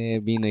Gyllenhaal in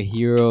it, being a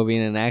hero,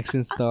 being an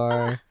action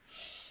star.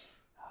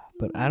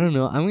 But I don't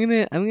know. I'm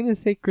gonna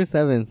say Chris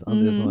Evans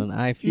on this one.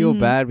 I feel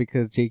bad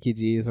because Jakey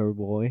G is our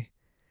boy,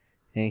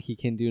 and he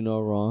can do no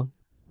wrong.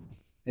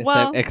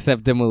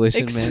 Except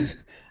Demolition Man.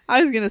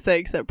 I was gonna say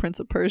except Prince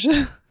of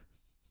Persia.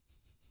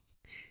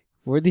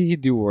 Where did he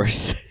do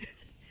worse?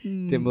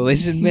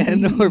 Demolition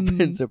Man or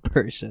Prince of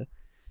Persia?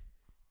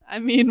 I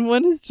mean,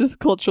 one is just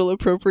cultural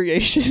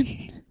appropriation.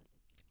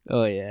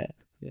 Oh yeah.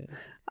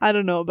 I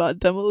don't know about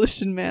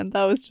Demolition Man.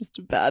 That was just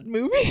a bad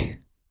movie.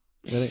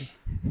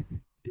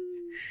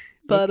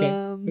 But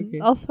Okay.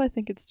 also I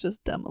think it's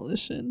just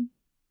Demolition.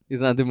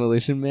 It's not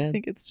Demolition I Man?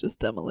 think it's just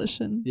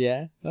Demolition.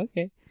 Yeah,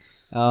 okay.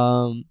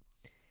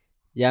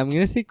 Yeah, I'm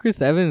gonna say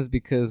Chris Evans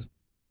because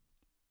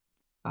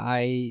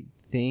I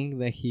think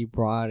that he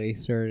brought a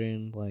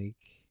certain like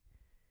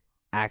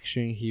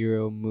action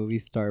hero movie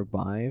star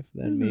vibe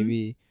that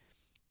maybe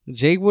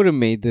Jake would have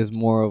made this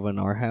more of an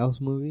art house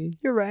movie.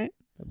 You're right.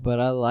 But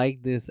I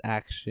like this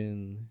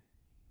action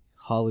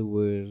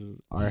Hollywood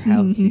art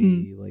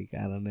housey, like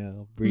I don't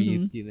know,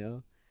 breathe, you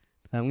know.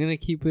 I'm gonna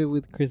keep it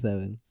with Chris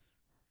Evans.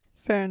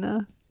 Fair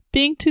enough.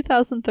 Being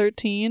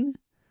 2013,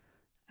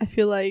 I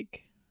feel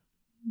like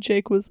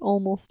Jake was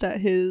almost at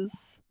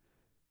his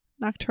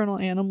Nocturnal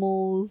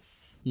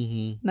Animals,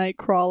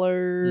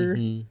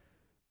 Nightcrawler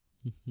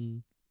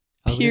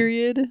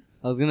period.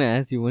 I was gonna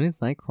ask you, when is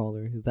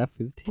Nightcrawler? Is that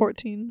 15?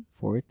 14.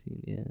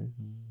 14, yeah.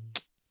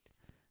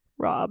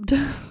 Robbed.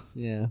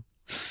 Yeah.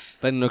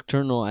 But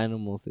Nocturnal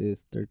Animals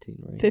is 13,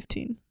 right?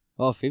 15.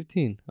 Oh,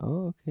 15.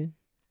 Oh, okay.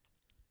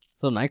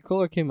 So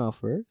Nightcrawler came out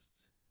first?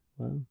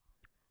 Wow.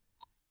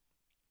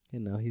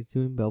 And now he's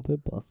doing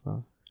Velvet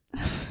Buzzsaw.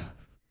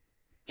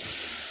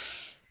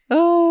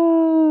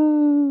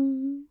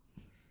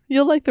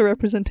 You'll like the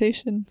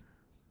representation.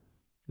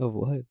 Of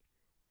what?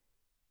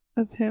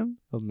 Of him.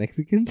 Of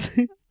Mexicans?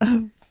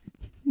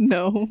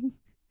 No.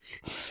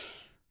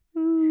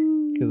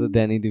 Because of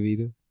Danny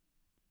DeVito?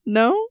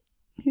 No,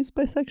 he's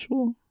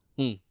bisexual.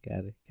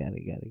 Got it.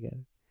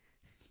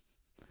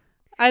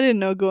 I didn't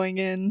know going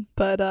in,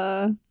 but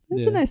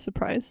it's a nice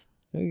surprise.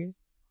 Okay.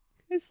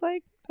 It's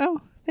like, oh,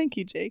 thank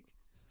you, Jake.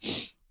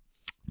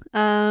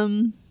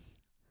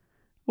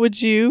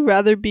 Would you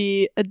rather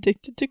be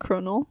addicted to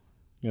Chronal?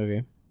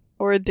 Okay.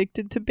 Or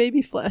addicted to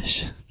baby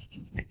flesh?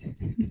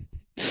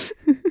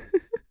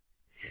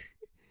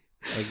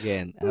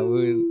 Again, I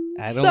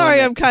don't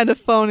Sorry, I'm kind of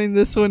phoning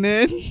this one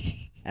in.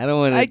 I don't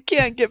want to. I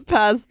can't get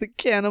past the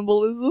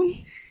cannibalism.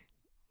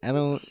 I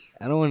don't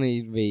want to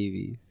eat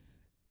babies.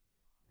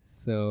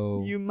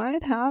 So You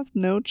might have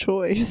no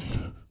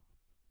choice.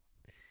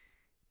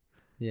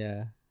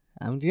 Yeah,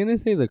 I'm gonna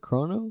say the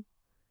Chrono.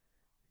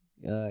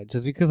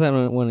 Just because I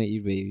don't want to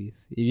eat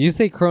babies. If you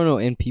say Chrono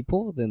and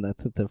people, then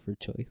that's a tougher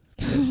choice.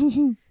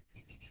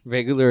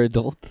 Regular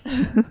adults.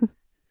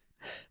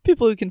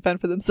 People who can fend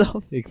for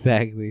themselves.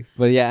 Exactly.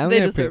 But yeah, they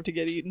deserve to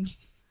get eaten.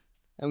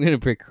 I'm gonna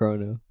pick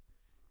Chrono.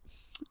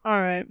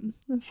 All right.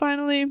 And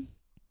finally,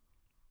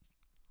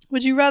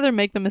 would you rather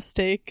make the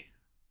mistake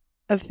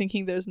of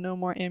thinking there's no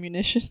more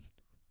ammunition?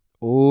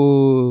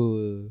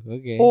 Oh,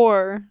 okay.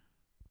 Or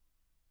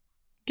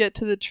get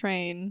to the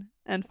train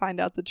and find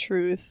out the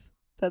truth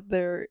that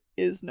there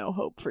is no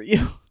hope for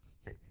you.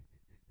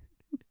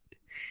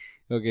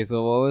 Okay,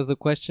 so what was the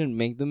question?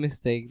 Make the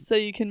mistake. So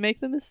you can make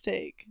the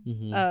mistake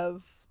Mm-hmm.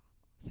 of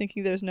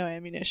thinking there's no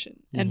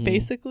ammunition and Mhm.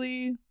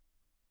 basically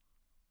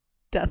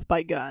death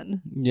by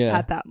gun Yeah.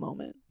 at that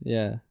moment.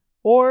 Yeah.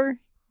 Or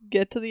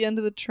get to the end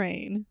of the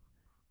train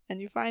and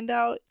you find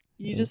out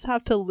you just Yes.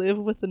 have to live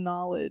with the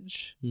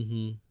knowledge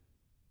Mm-hmm.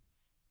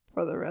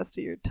 for the rest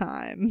of your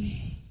time.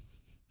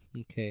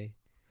 Okay.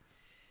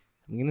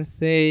 I'm gonna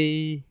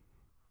say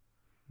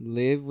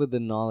live with the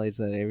knowledge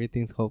that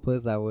everything's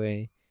hopeless. That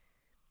way,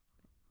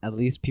 at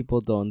least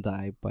people don't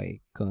die by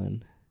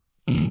gun.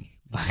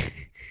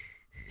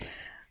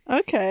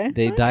 Okay.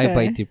 They die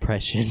by okay.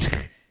 depression.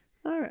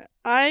 All right.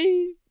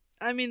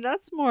 I mean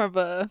that's more of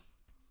a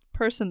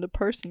person to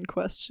person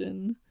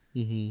question.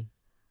 Mm-hmm.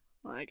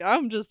 Like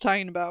I'm just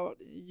talking about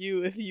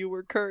you if you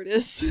were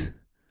Curtis.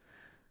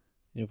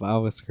 If I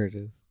was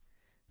Curtis,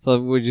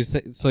 so would you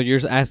say? So you're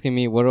asking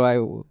me, what do I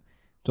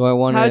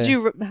want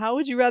to? How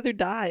would you rather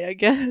die? I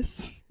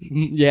guess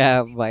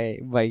Yeah,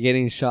 by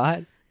getting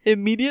shot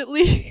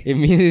immediately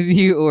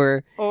immediately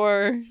or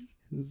or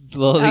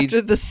slowly after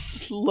the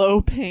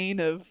slow pain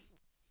of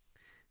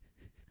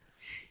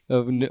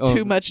of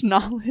too much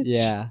knowledge.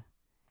 Yeah,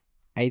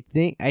 I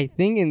think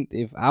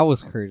if I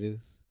was Curtis,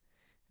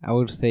 I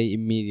would say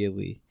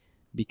immediately,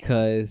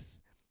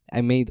 because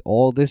I made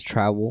all this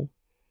travel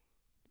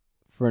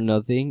for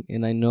nothing,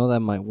 and I know that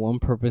my one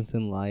purpose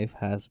in life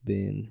has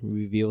been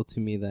revealed to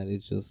me that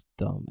it's just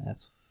dumb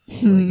as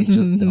it's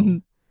just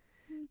dumb.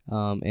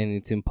 And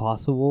it's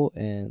impossible,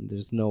 and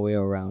there's no way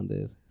around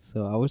it.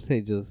 So I would say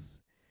just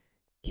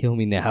kill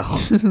me now.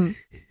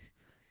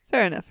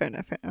 Fair enough.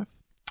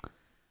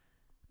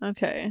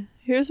 Okay,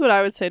 here's what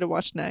I would say to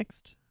watch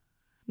next.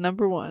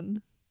 Number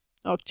 1,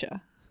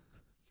 Okja.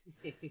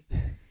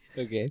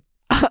 Okay.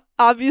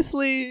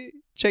 Obviously,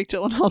 Jake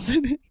Gyllenhaal's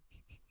in it.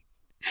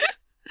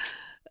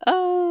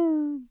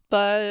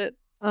 But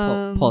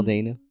Paul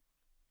Dano.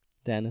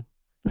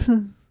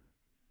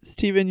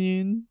 Steven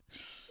Yeun.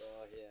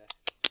 Oh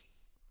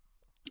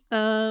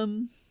yeah.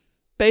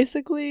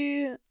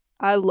 Basically,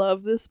 I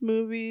love this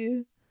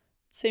movie.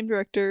 Same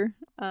director.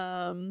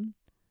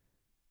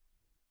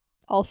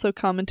 Also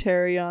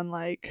commentary on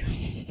like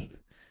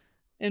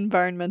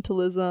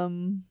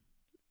environmentalism.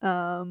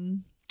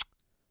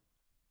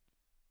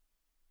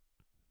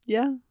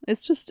 Yeah,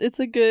 it's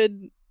a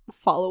good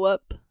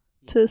follow-up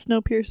to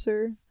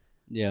Snowpiercer.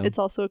 Yeah. It's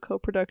also a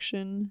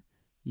co-production.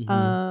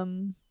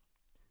 Mhm.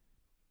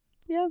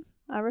 Yeah,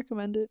 I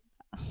recommend it.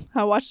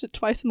 I watched it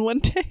twice in one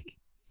day.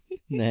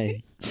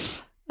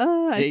 Nice.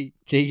 I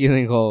Jake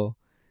Gyllenhaal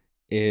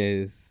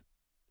is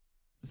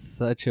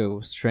such a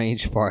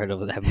strange part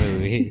of that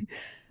movie.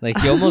 Like,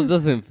 he almost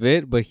doesn't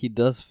fit, but he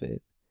does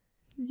fit.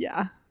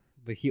 yeah.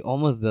 But he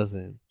almost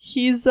doesn't.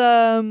 He's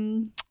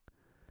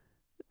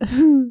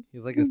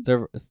He's like a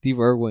Steve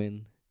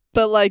Irwin.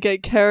 but like a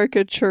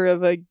caricature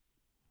of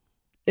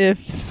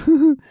if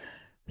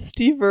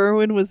Steve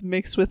Irwin was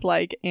mixed with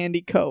like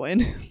Andy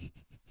Cohen.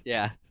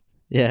 Yeah.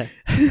 Yeah.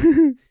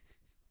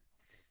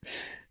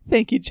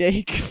 Thank you,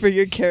 Jake, for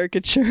your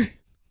caricature.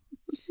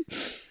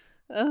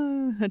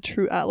 A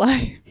true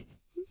ally.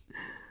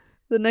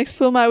 The next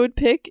film I would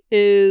pick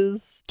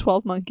is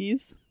 12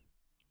 Monkeys.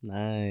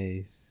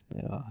 Nice.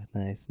 Oh,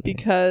 nice.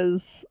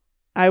 Because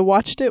I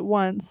watched it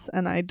once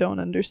and I don't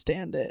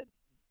understand it.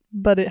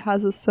 But it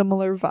has a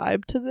similar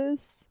vibe to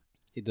this.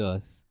 It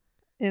does.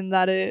 In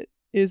that it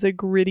is a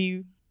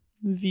gritty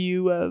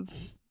view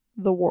of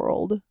the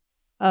world.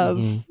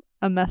 Of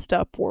a messed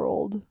up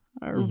world.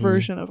 Or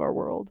version of our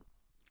world.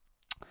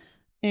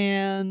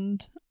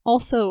 And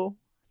also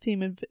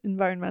theme of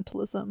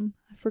environmentalism.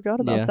 I forgot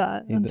about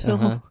that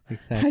until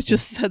exactly. I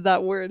just said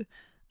that word.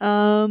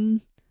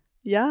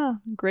 Yeah,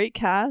 great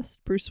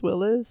cast. Bruce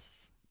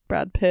Willis,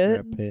 Brad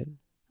Pitt.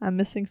 I'm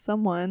missing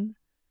someone.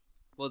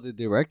 Well, the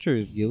director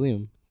is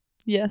Gilliam.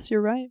 Yes,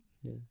 you're right.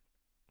 Yeah.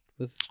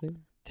 What's his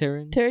name?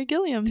 Terry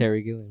Gilliam.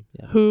 Terry Gilliam.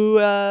 Yeah. Who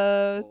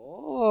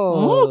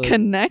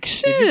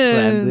connections. Did you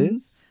plan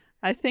this?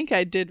 I think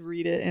I did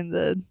read it in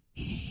the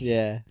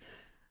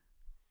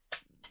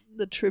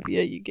the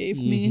trivia you gave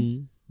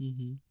me.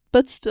 Mm-hmm.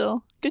 But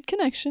still, good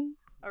connection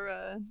or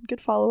a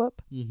good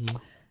follow-up. Mm-hmm.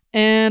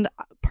 And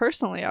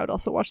personally, I would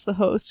also watch The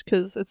Host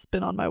because it's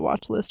been on my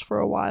watch list for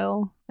a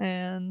while.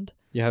 And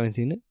you haven't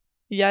seen it?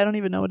 Yeah, I don't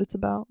even know what it's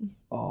about.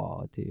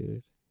 Oh,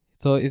 dude.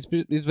 So it's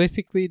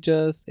basically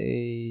just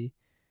a...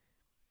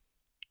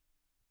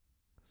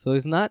 So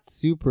it's not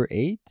Super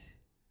 8,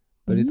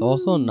 but it's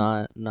also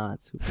not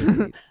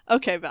Super 8.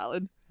 Okay,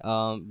 valid.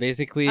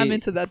 Basically... I'm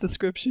into that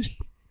description.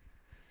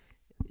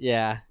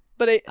 Yeah.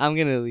 But I'm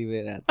going to leave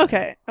it at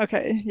that.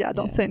 Okay. Yeah,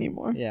 don't say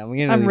anymore. Yeah, I'm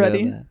going to I'm leave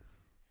ready. it at that.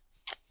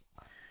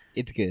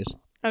 It's good.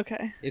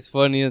 Okay. It's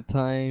funny at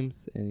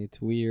times, and it's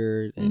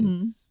weird,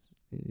 and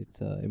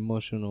it's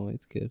emotional.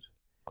 It's good.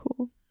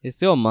 Cool. It's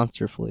still a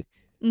monster flick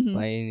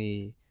by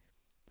any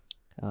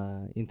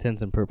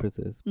intents and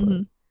purposes,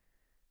 but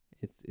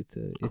it's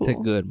a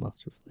good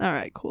monster flick. All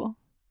right, cool.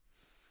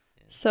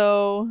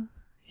 So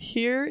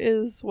here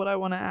is what I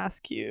want to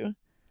ask you.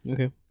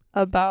 Okay.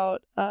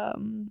 About a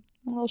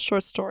little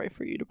short story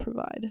for you to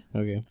provide.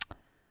 Okay.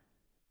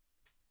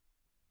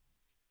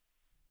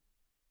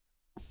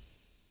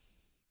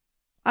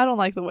 I don't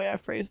like the way I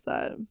phrased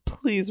that.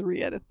 Please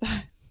re-edit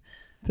that.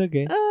 It's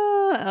okay.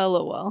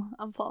 LOL.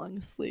 I'm falling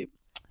asleep.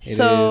 It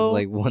so, is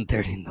like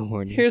 1:30 in the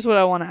morning. Here's what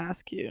I want to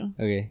ask you.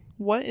 Okay.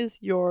 What is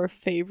your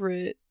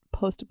favorite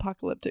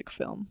post-apocalyptic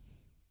film?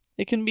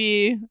 It can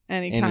be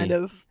any kind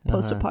of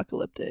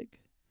post-apocalyptic.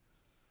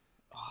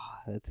 Oh,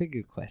 that's a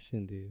good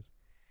question, dude.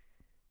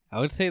 I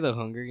would say the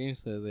Hunger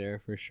Games are there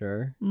for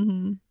sure.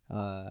 Mm-hmm.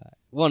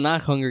 Well,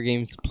 not Hunger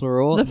Games,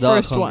 plural. The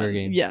first Hunger one.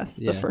 Games. Yes,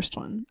 the first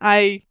one.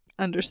 I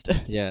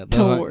understood. Yeah.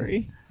 Don't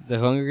worry. The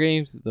Hunger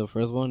Games, the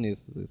first one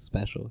is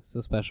special. It's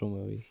a special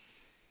movie.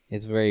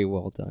 It's very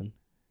well done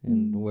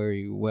and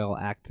very well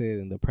acted,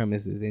 and the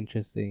premise is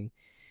interesting.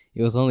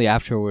 It was only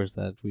afterwards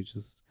that we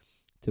just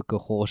took a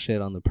whole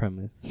shit on the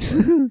premise.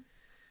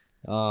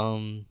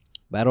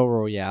 Battle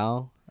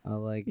Royale. I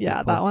like.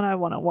 Yeah, that one I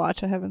want to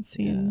watch. I haven't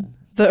seen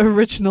the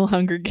original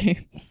Hunger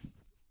Games.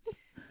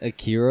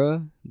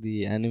 Akira,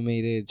 the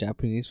animated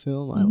Japanese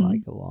film, I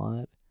like a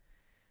lot.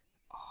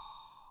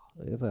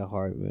 Oh, it's a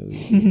hard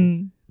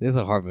movie. This is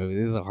a hard movie.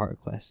 This is a hard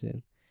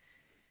question.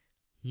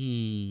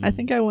 I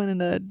think I went in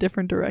a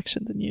different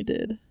direction than you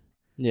did.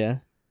 Yeah.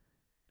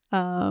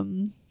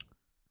 Mad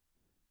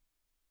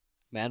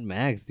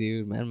Max,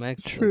 dude. Mad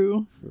Max.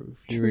 True. Like,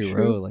 Fury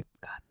Road. Like,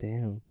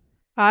 goddamn.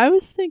 I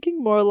was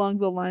thinking more along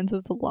the lines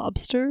of The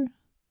Lobster.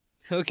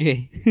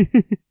 Okay.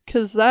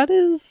 Because that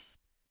is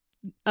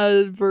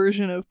a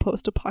version of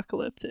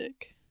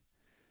post-apocalyptic.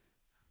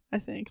 I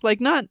think.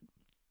 Like, not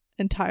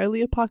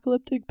entirely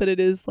apocalyptic, but it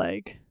is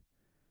like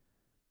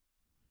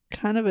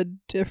kind of a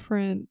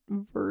different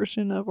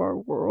version of our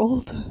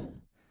world.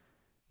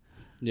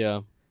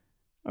 Yeah.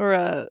 Or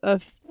a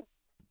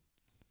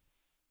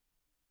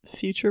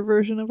future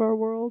version of our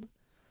world.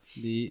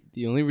 The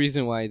only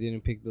reason why I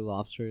didn't pick The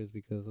Lobster is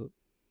because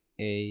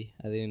I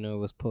didn't know it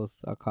was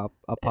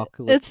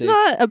post-apocalyptic. It's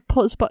not a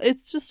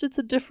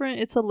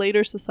it's a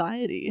later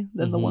society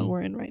than the one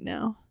we're in right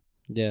now.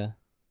 Yeah.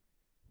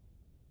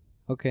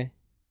 Okay.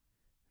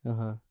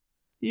 Would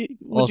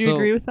you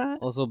agree with that?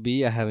 Also,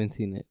 B, I haven't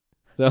seen it.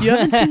 So you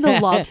haven't seen The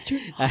Lobster?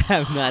 I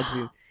have not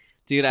seen.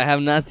 Dude, I have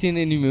not seen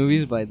any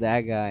movies by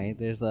that guy.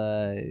 There's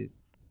a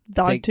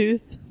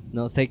Dogtooth.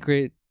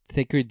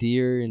 Sacred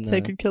Deer and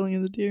Sacred Killing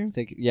of the Deer.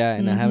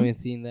 And I haven't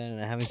seen that,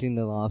 and I haven't seen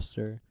The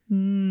Lobster.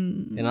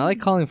 And I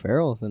like Colin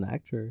Farrell as an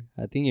actor.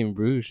 I think in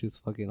Bruges is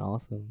fucking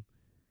awesome.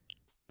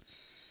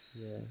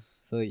 Yeah.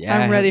 So yeah,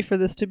 I'm ready for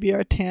this to be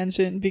our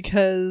tangent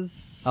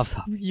because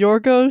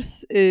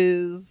Yorgos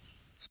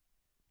is.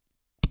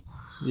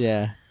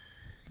 Yeah.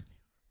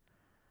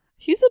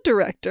 He's a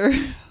director.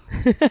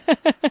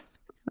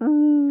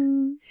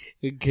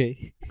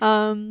 Okay.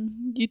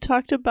 You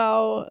talked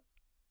about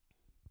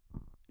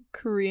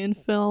Korean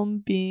film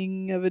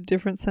being of a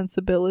different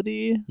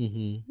sensibility.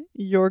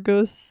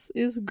 Yorgos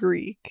is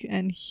Greek,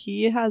 and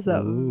he has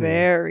a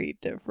very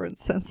different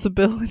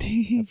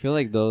sensibility. I feel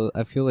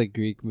like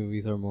Greek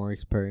movies are more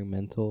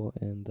experimental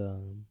and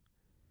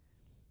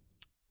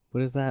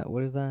what is that?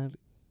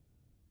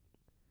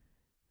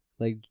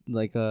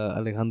 Like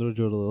Alejandro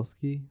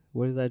Jodorowsky.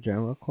 What is that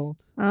genre called?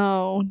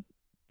 Oh,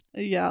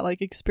 yeah,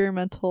 like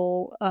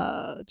experimental,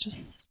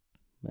 just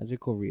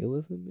magical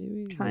realism,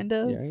 maybe. Kind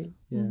of. Yeah. Right?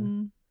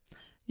 Yeah.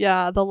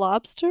 Yeah, The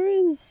Lobster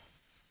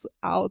is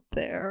out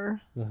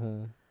there.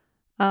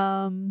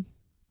 I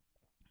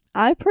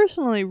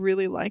personally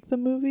really like the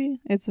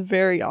movie. It's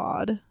very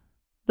odd.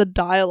 The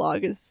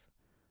dialogue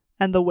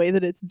and the way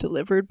that it's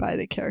delivered by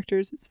the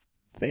characters is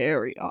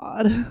very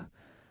odd.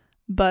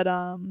 But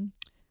I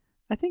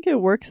think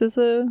it works as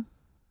I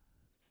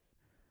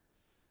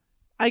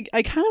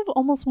kind of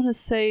almost want to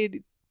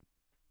say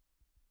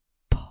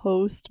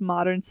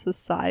postmodern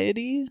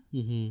society.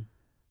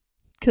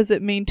 Because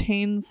it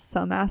maintains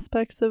some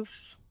aspects of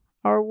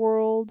our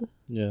world.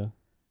 Yeah.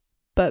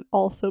 But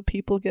also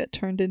people get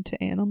turned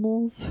into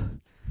animals.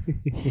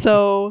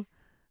 So,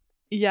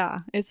 yeah,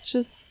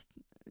 it's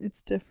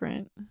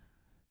different.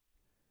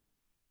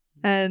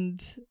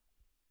 And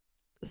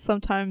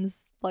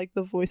sometimes, like,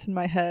 the voice in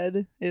my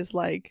head is,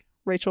 like,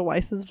 Rachel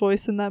Weisz's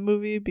voice in that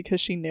movie because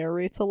she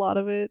narrates a lot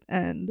of it.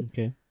 And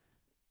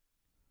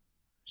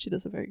she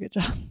does a very good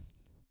job.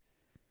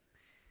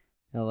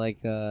 I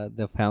like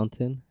The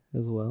Fountain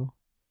as well.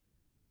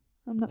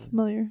 I'm not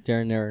familiar.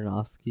 Darren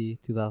Aronofsky,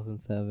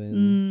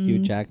 2007. Hugh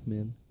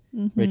Jackman,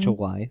 Rachel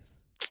Weisz.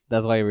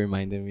 That's why it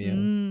reminded me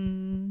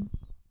of.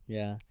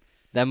 Yeah,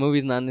 that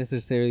movie's not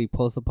necessarily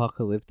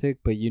post-apocalyptic,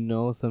 but you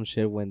know some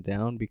shit went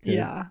down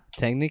because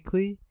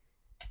technically.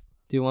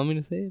 Do you want me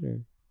to say it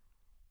or?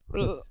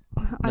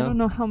 I don't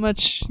know how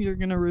much you're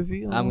gonna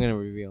reveal. I'm gonna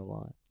reveal a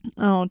lot.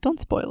 Oh, don't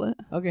spoil it.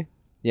 Okay.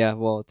 Yeah.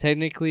 Well,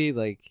 technically,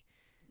 like.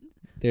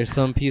 There's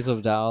some piece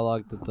of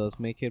dialogue that does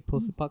make it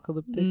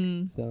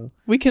post-apocalyptic. So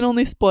we can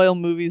only spoil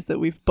movies that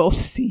we've both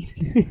seen.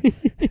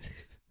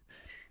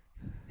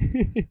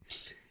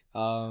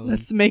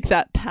 Let's make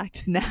that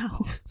pact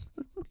now.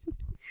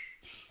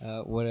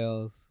 What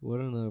else? What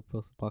another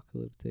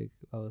post-apocalyptic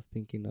I was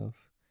thinking of?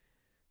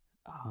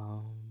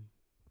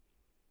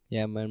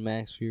 Yeah, Mad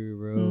Max Fury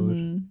Road.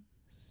 Mm-hmm.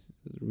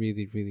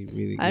 Really, really,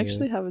 really good. I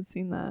actually haven't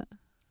seen that.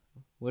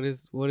 What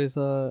is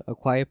A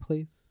Quiet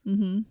Place?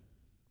 Mm-hmm.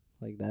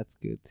 Like, that's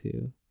good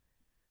too.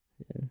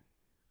 Yeah.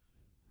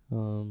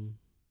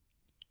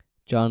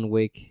 John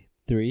Wick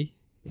 3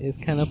 is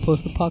kind of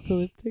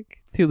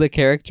post-apocalyptic to the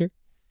character.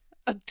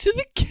 To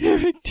the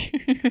character.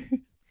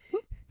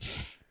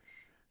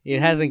 It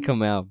hasn't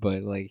come out,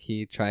 but like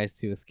he tries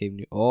to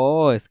escape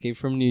Escape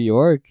from New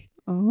York.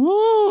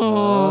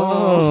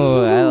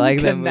 Oh, I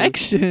like that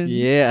connections.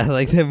 Yeah, I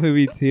like that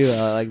movie too.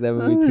 I like that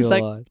movie too a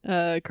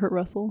lot. Kurt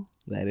Russell.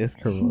 That is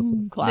Kurt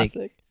Russell.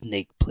 Classic.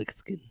 Snake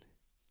Plissken.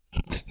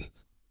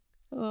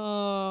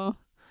 Oh,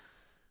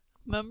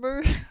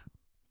 remember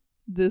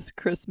this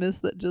Christmas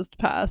that just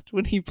passed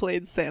when he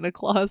played Santa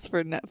Claus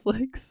for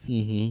Netflix?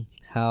 Mm-hmm.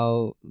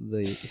 How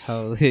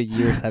the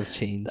years have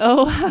changed.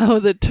 Oh, how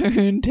the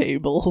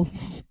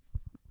turntables.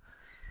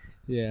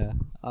 Yeah.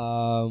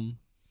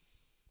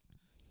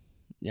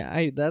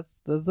 Yeah, that's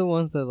the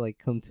ones that like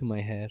come to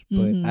my head,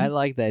 but I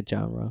like that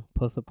genre,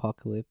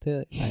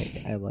 post-apocalyptic.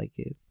 I like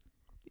it.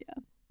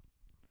 Yeah.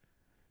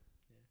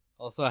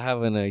 Also, I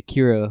have an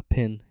Akira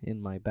pin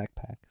in my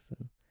backpack, so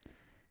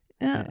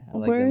yeah. I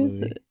like Where that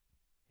is movie. it?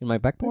 In my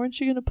backpack. Weren't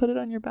you gonna put it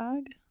on your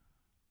bag?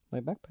 My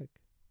backpack.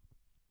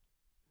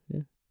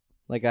 Yeah,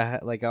 like I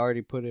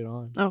already put it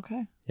on.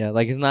 Okay. Yeah,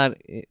 like it's not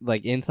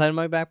like inside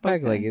my backpack.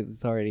 Okay. Like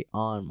it's already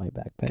on my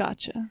backpack.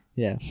 Gotcha.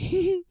 Yeah.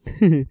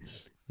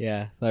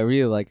 Yeah, so I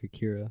really like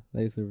Akira.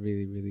 That is a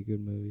really, really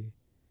good movie.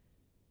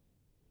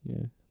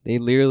 Yeah. They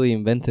literally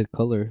invented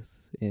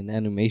colors in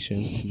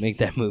animation to make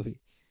that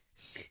movie.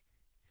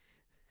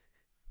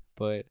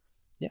 But,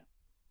 yeah.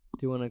 Do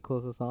you want to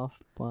close us off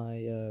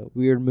by a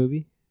weird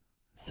movie?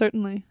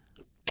 Certainly.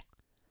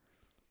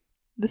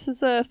 This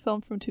is a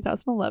film from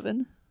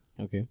 2011.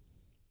 Okay.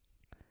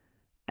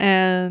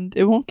 And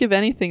it won't give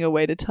anything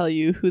away to tell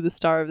you who the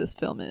star of this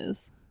film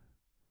is.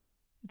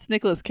 It's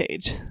Nicolas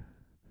Cage.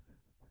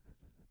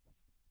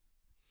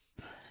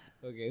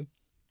 Okay.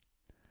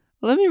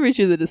 Let me read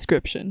you the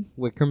description.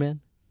 Wicker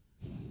Man?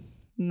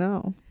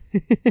 No.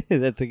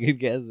 That's a good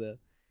guess, though.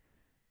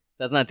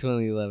 That's not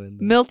 2011.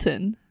 Though.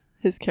 Milton,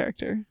 his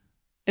character,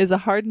 is a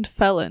hardened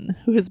felon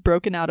who has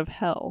broken out of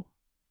hell.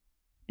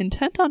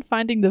 Intent on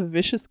finding the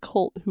vicious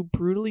cult who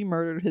brutally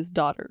murdered his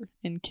daughter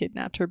and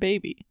kidnapped her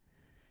baby,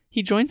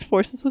 he joins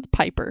forces with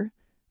Piper,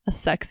 a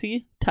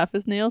sexy,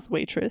 tough-as-nails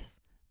waitress,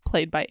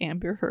 played by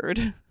Amber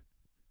Heard,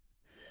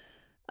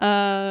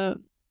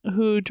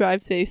 who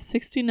drives a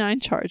 69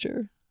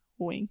 Charger,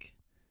 wink,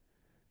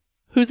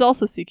 who's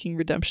also seeking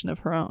redemption of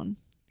her own.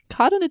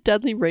 Caught in a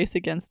deadly race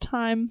against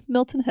time,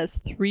 Milton has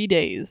 3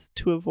 days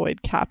to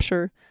avoid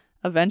capture,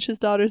 avenge his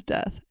daughter's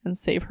death, and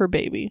save her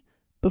baby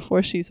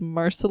before she's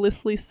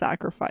mercilessly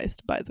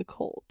sacrificed by the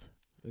cult.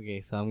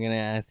 Okay, so I'm going to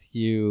ask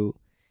you,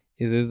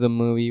 is this the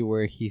movie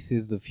where he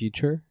sees the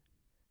future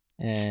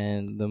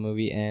and the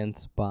movie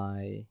ends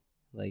by,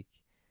 like,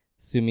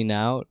 zooming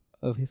out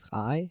of his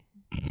eye?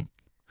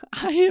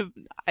 I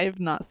have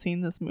not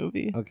seen this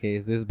movie. Okay,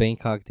 is this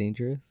Bangkok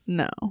Dangerous?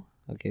 No.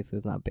 Okay, so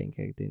it's not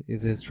Bangkok Dangerous.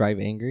 Is this Drive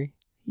Angry?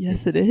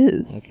 Yes, it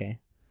is. Okay.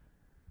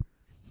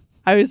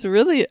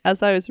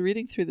 As I was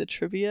reading through the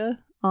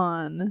trivia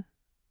on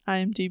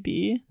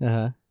IMDb,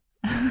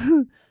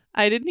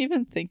 I didn't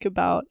even think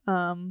about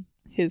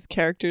his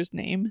character's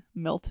name,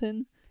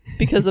 Milton,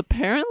 because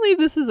apparently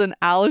this is an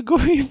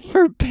allegory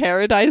for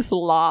Paradise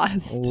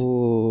Lost.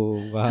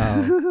 Oh,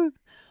 wow.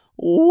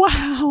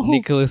 Wow.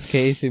 Nicolas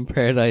Cage in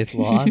Paradise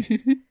Lost.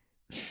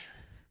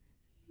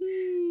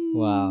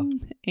 Wow.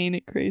 Ain't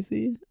it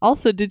crazy?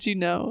 Also, did you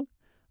know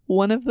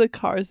one of the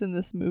cars in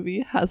this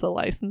movie has a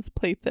license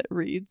plate that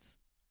reads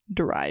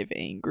Drive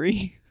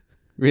Angry?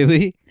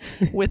 Really?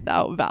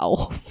 Without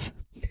vowels.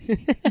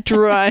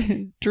 Drive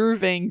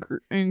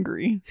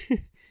Angry.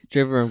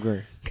 Drive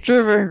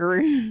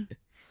Angry.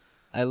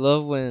 I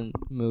love when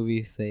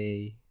movies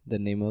say the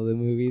name of the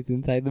movies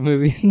inside the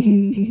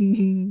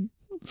movie.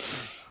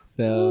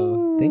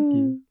 So, thank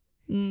you.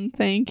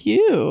 Thank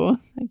you.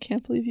 I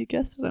can't believe you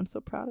guessed it. I'm so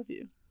proud of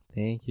you.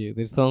 Thank you.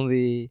 There's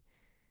only...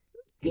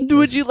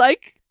 Would you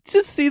like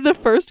to see the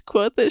first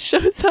quote that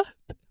shows up?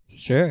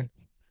 Sure.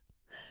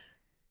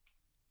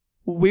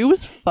 We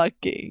was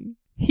fucking.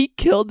 He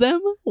killed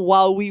them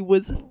while we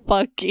was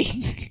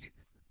fucking.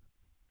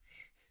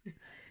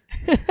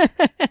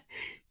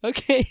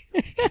 Okay.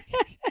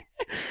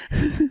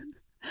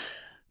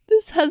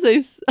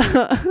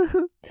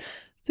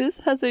 This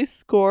has a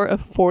score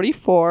of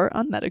 44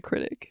 on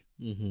Metacritic.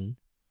 Mm-hmm.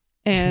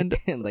 And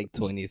like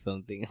 20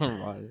 something on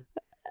Rotten.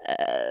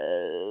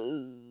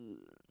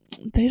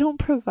 They don't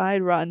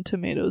provide Rotten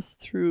Tomatoes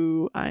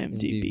through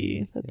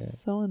IMDb.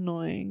 That's so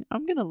annoying.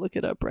 I'm gonna look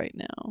it up right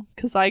now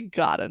because I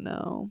gotta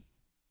know.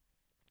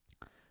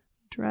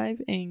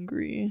 Drive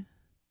Angry.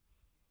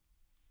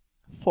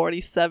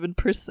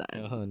 47%.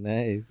 Oh,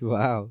 nice!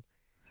 Wow.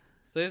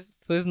 So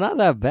it's not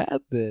that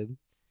bad then.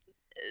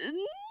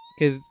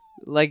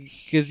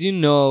 Cause you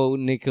know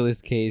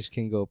Nicolas Cage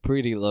can go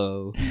pretty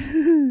low,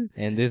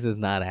 and this is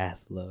not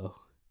as low.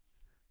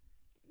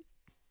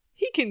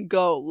 He can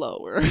go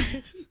lower.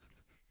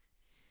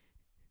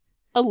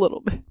 A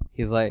little bit.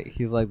 He's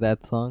like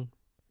that song.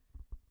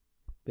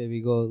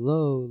 Baby, go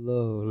low,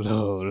 low,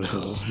 low,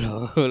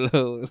 low,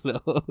 low,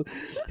 low, low.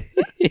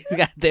 He's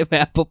got them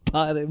apple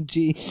bottom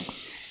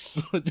jeans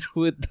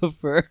with the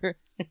fur.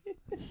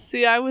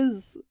 See, I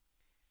was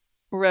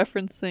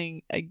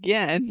referencing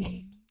again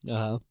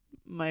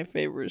my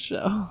favorite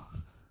show.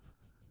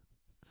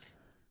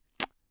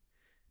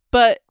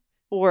 But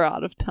we're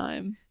out of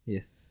time.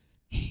 Yes.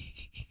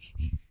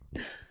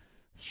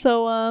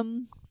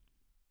 So,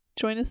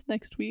 join us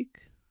next week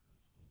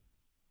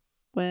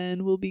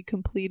when we'll be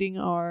completing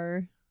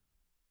our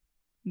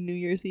New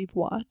Year's Eve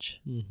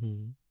watch.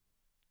 Mm-hmm.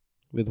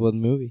 With what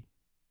movie?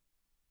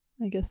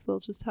 I guess they'll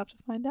just have to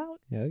find out.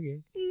 Yeah,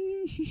 okay.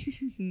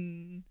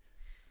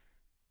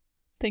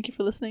 Thank you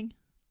for listening.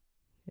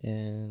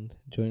 And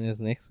join us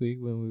next week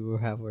when we will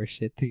have our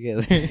shit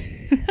together.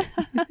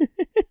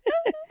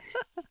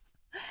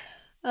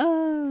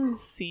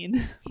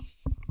 Scene.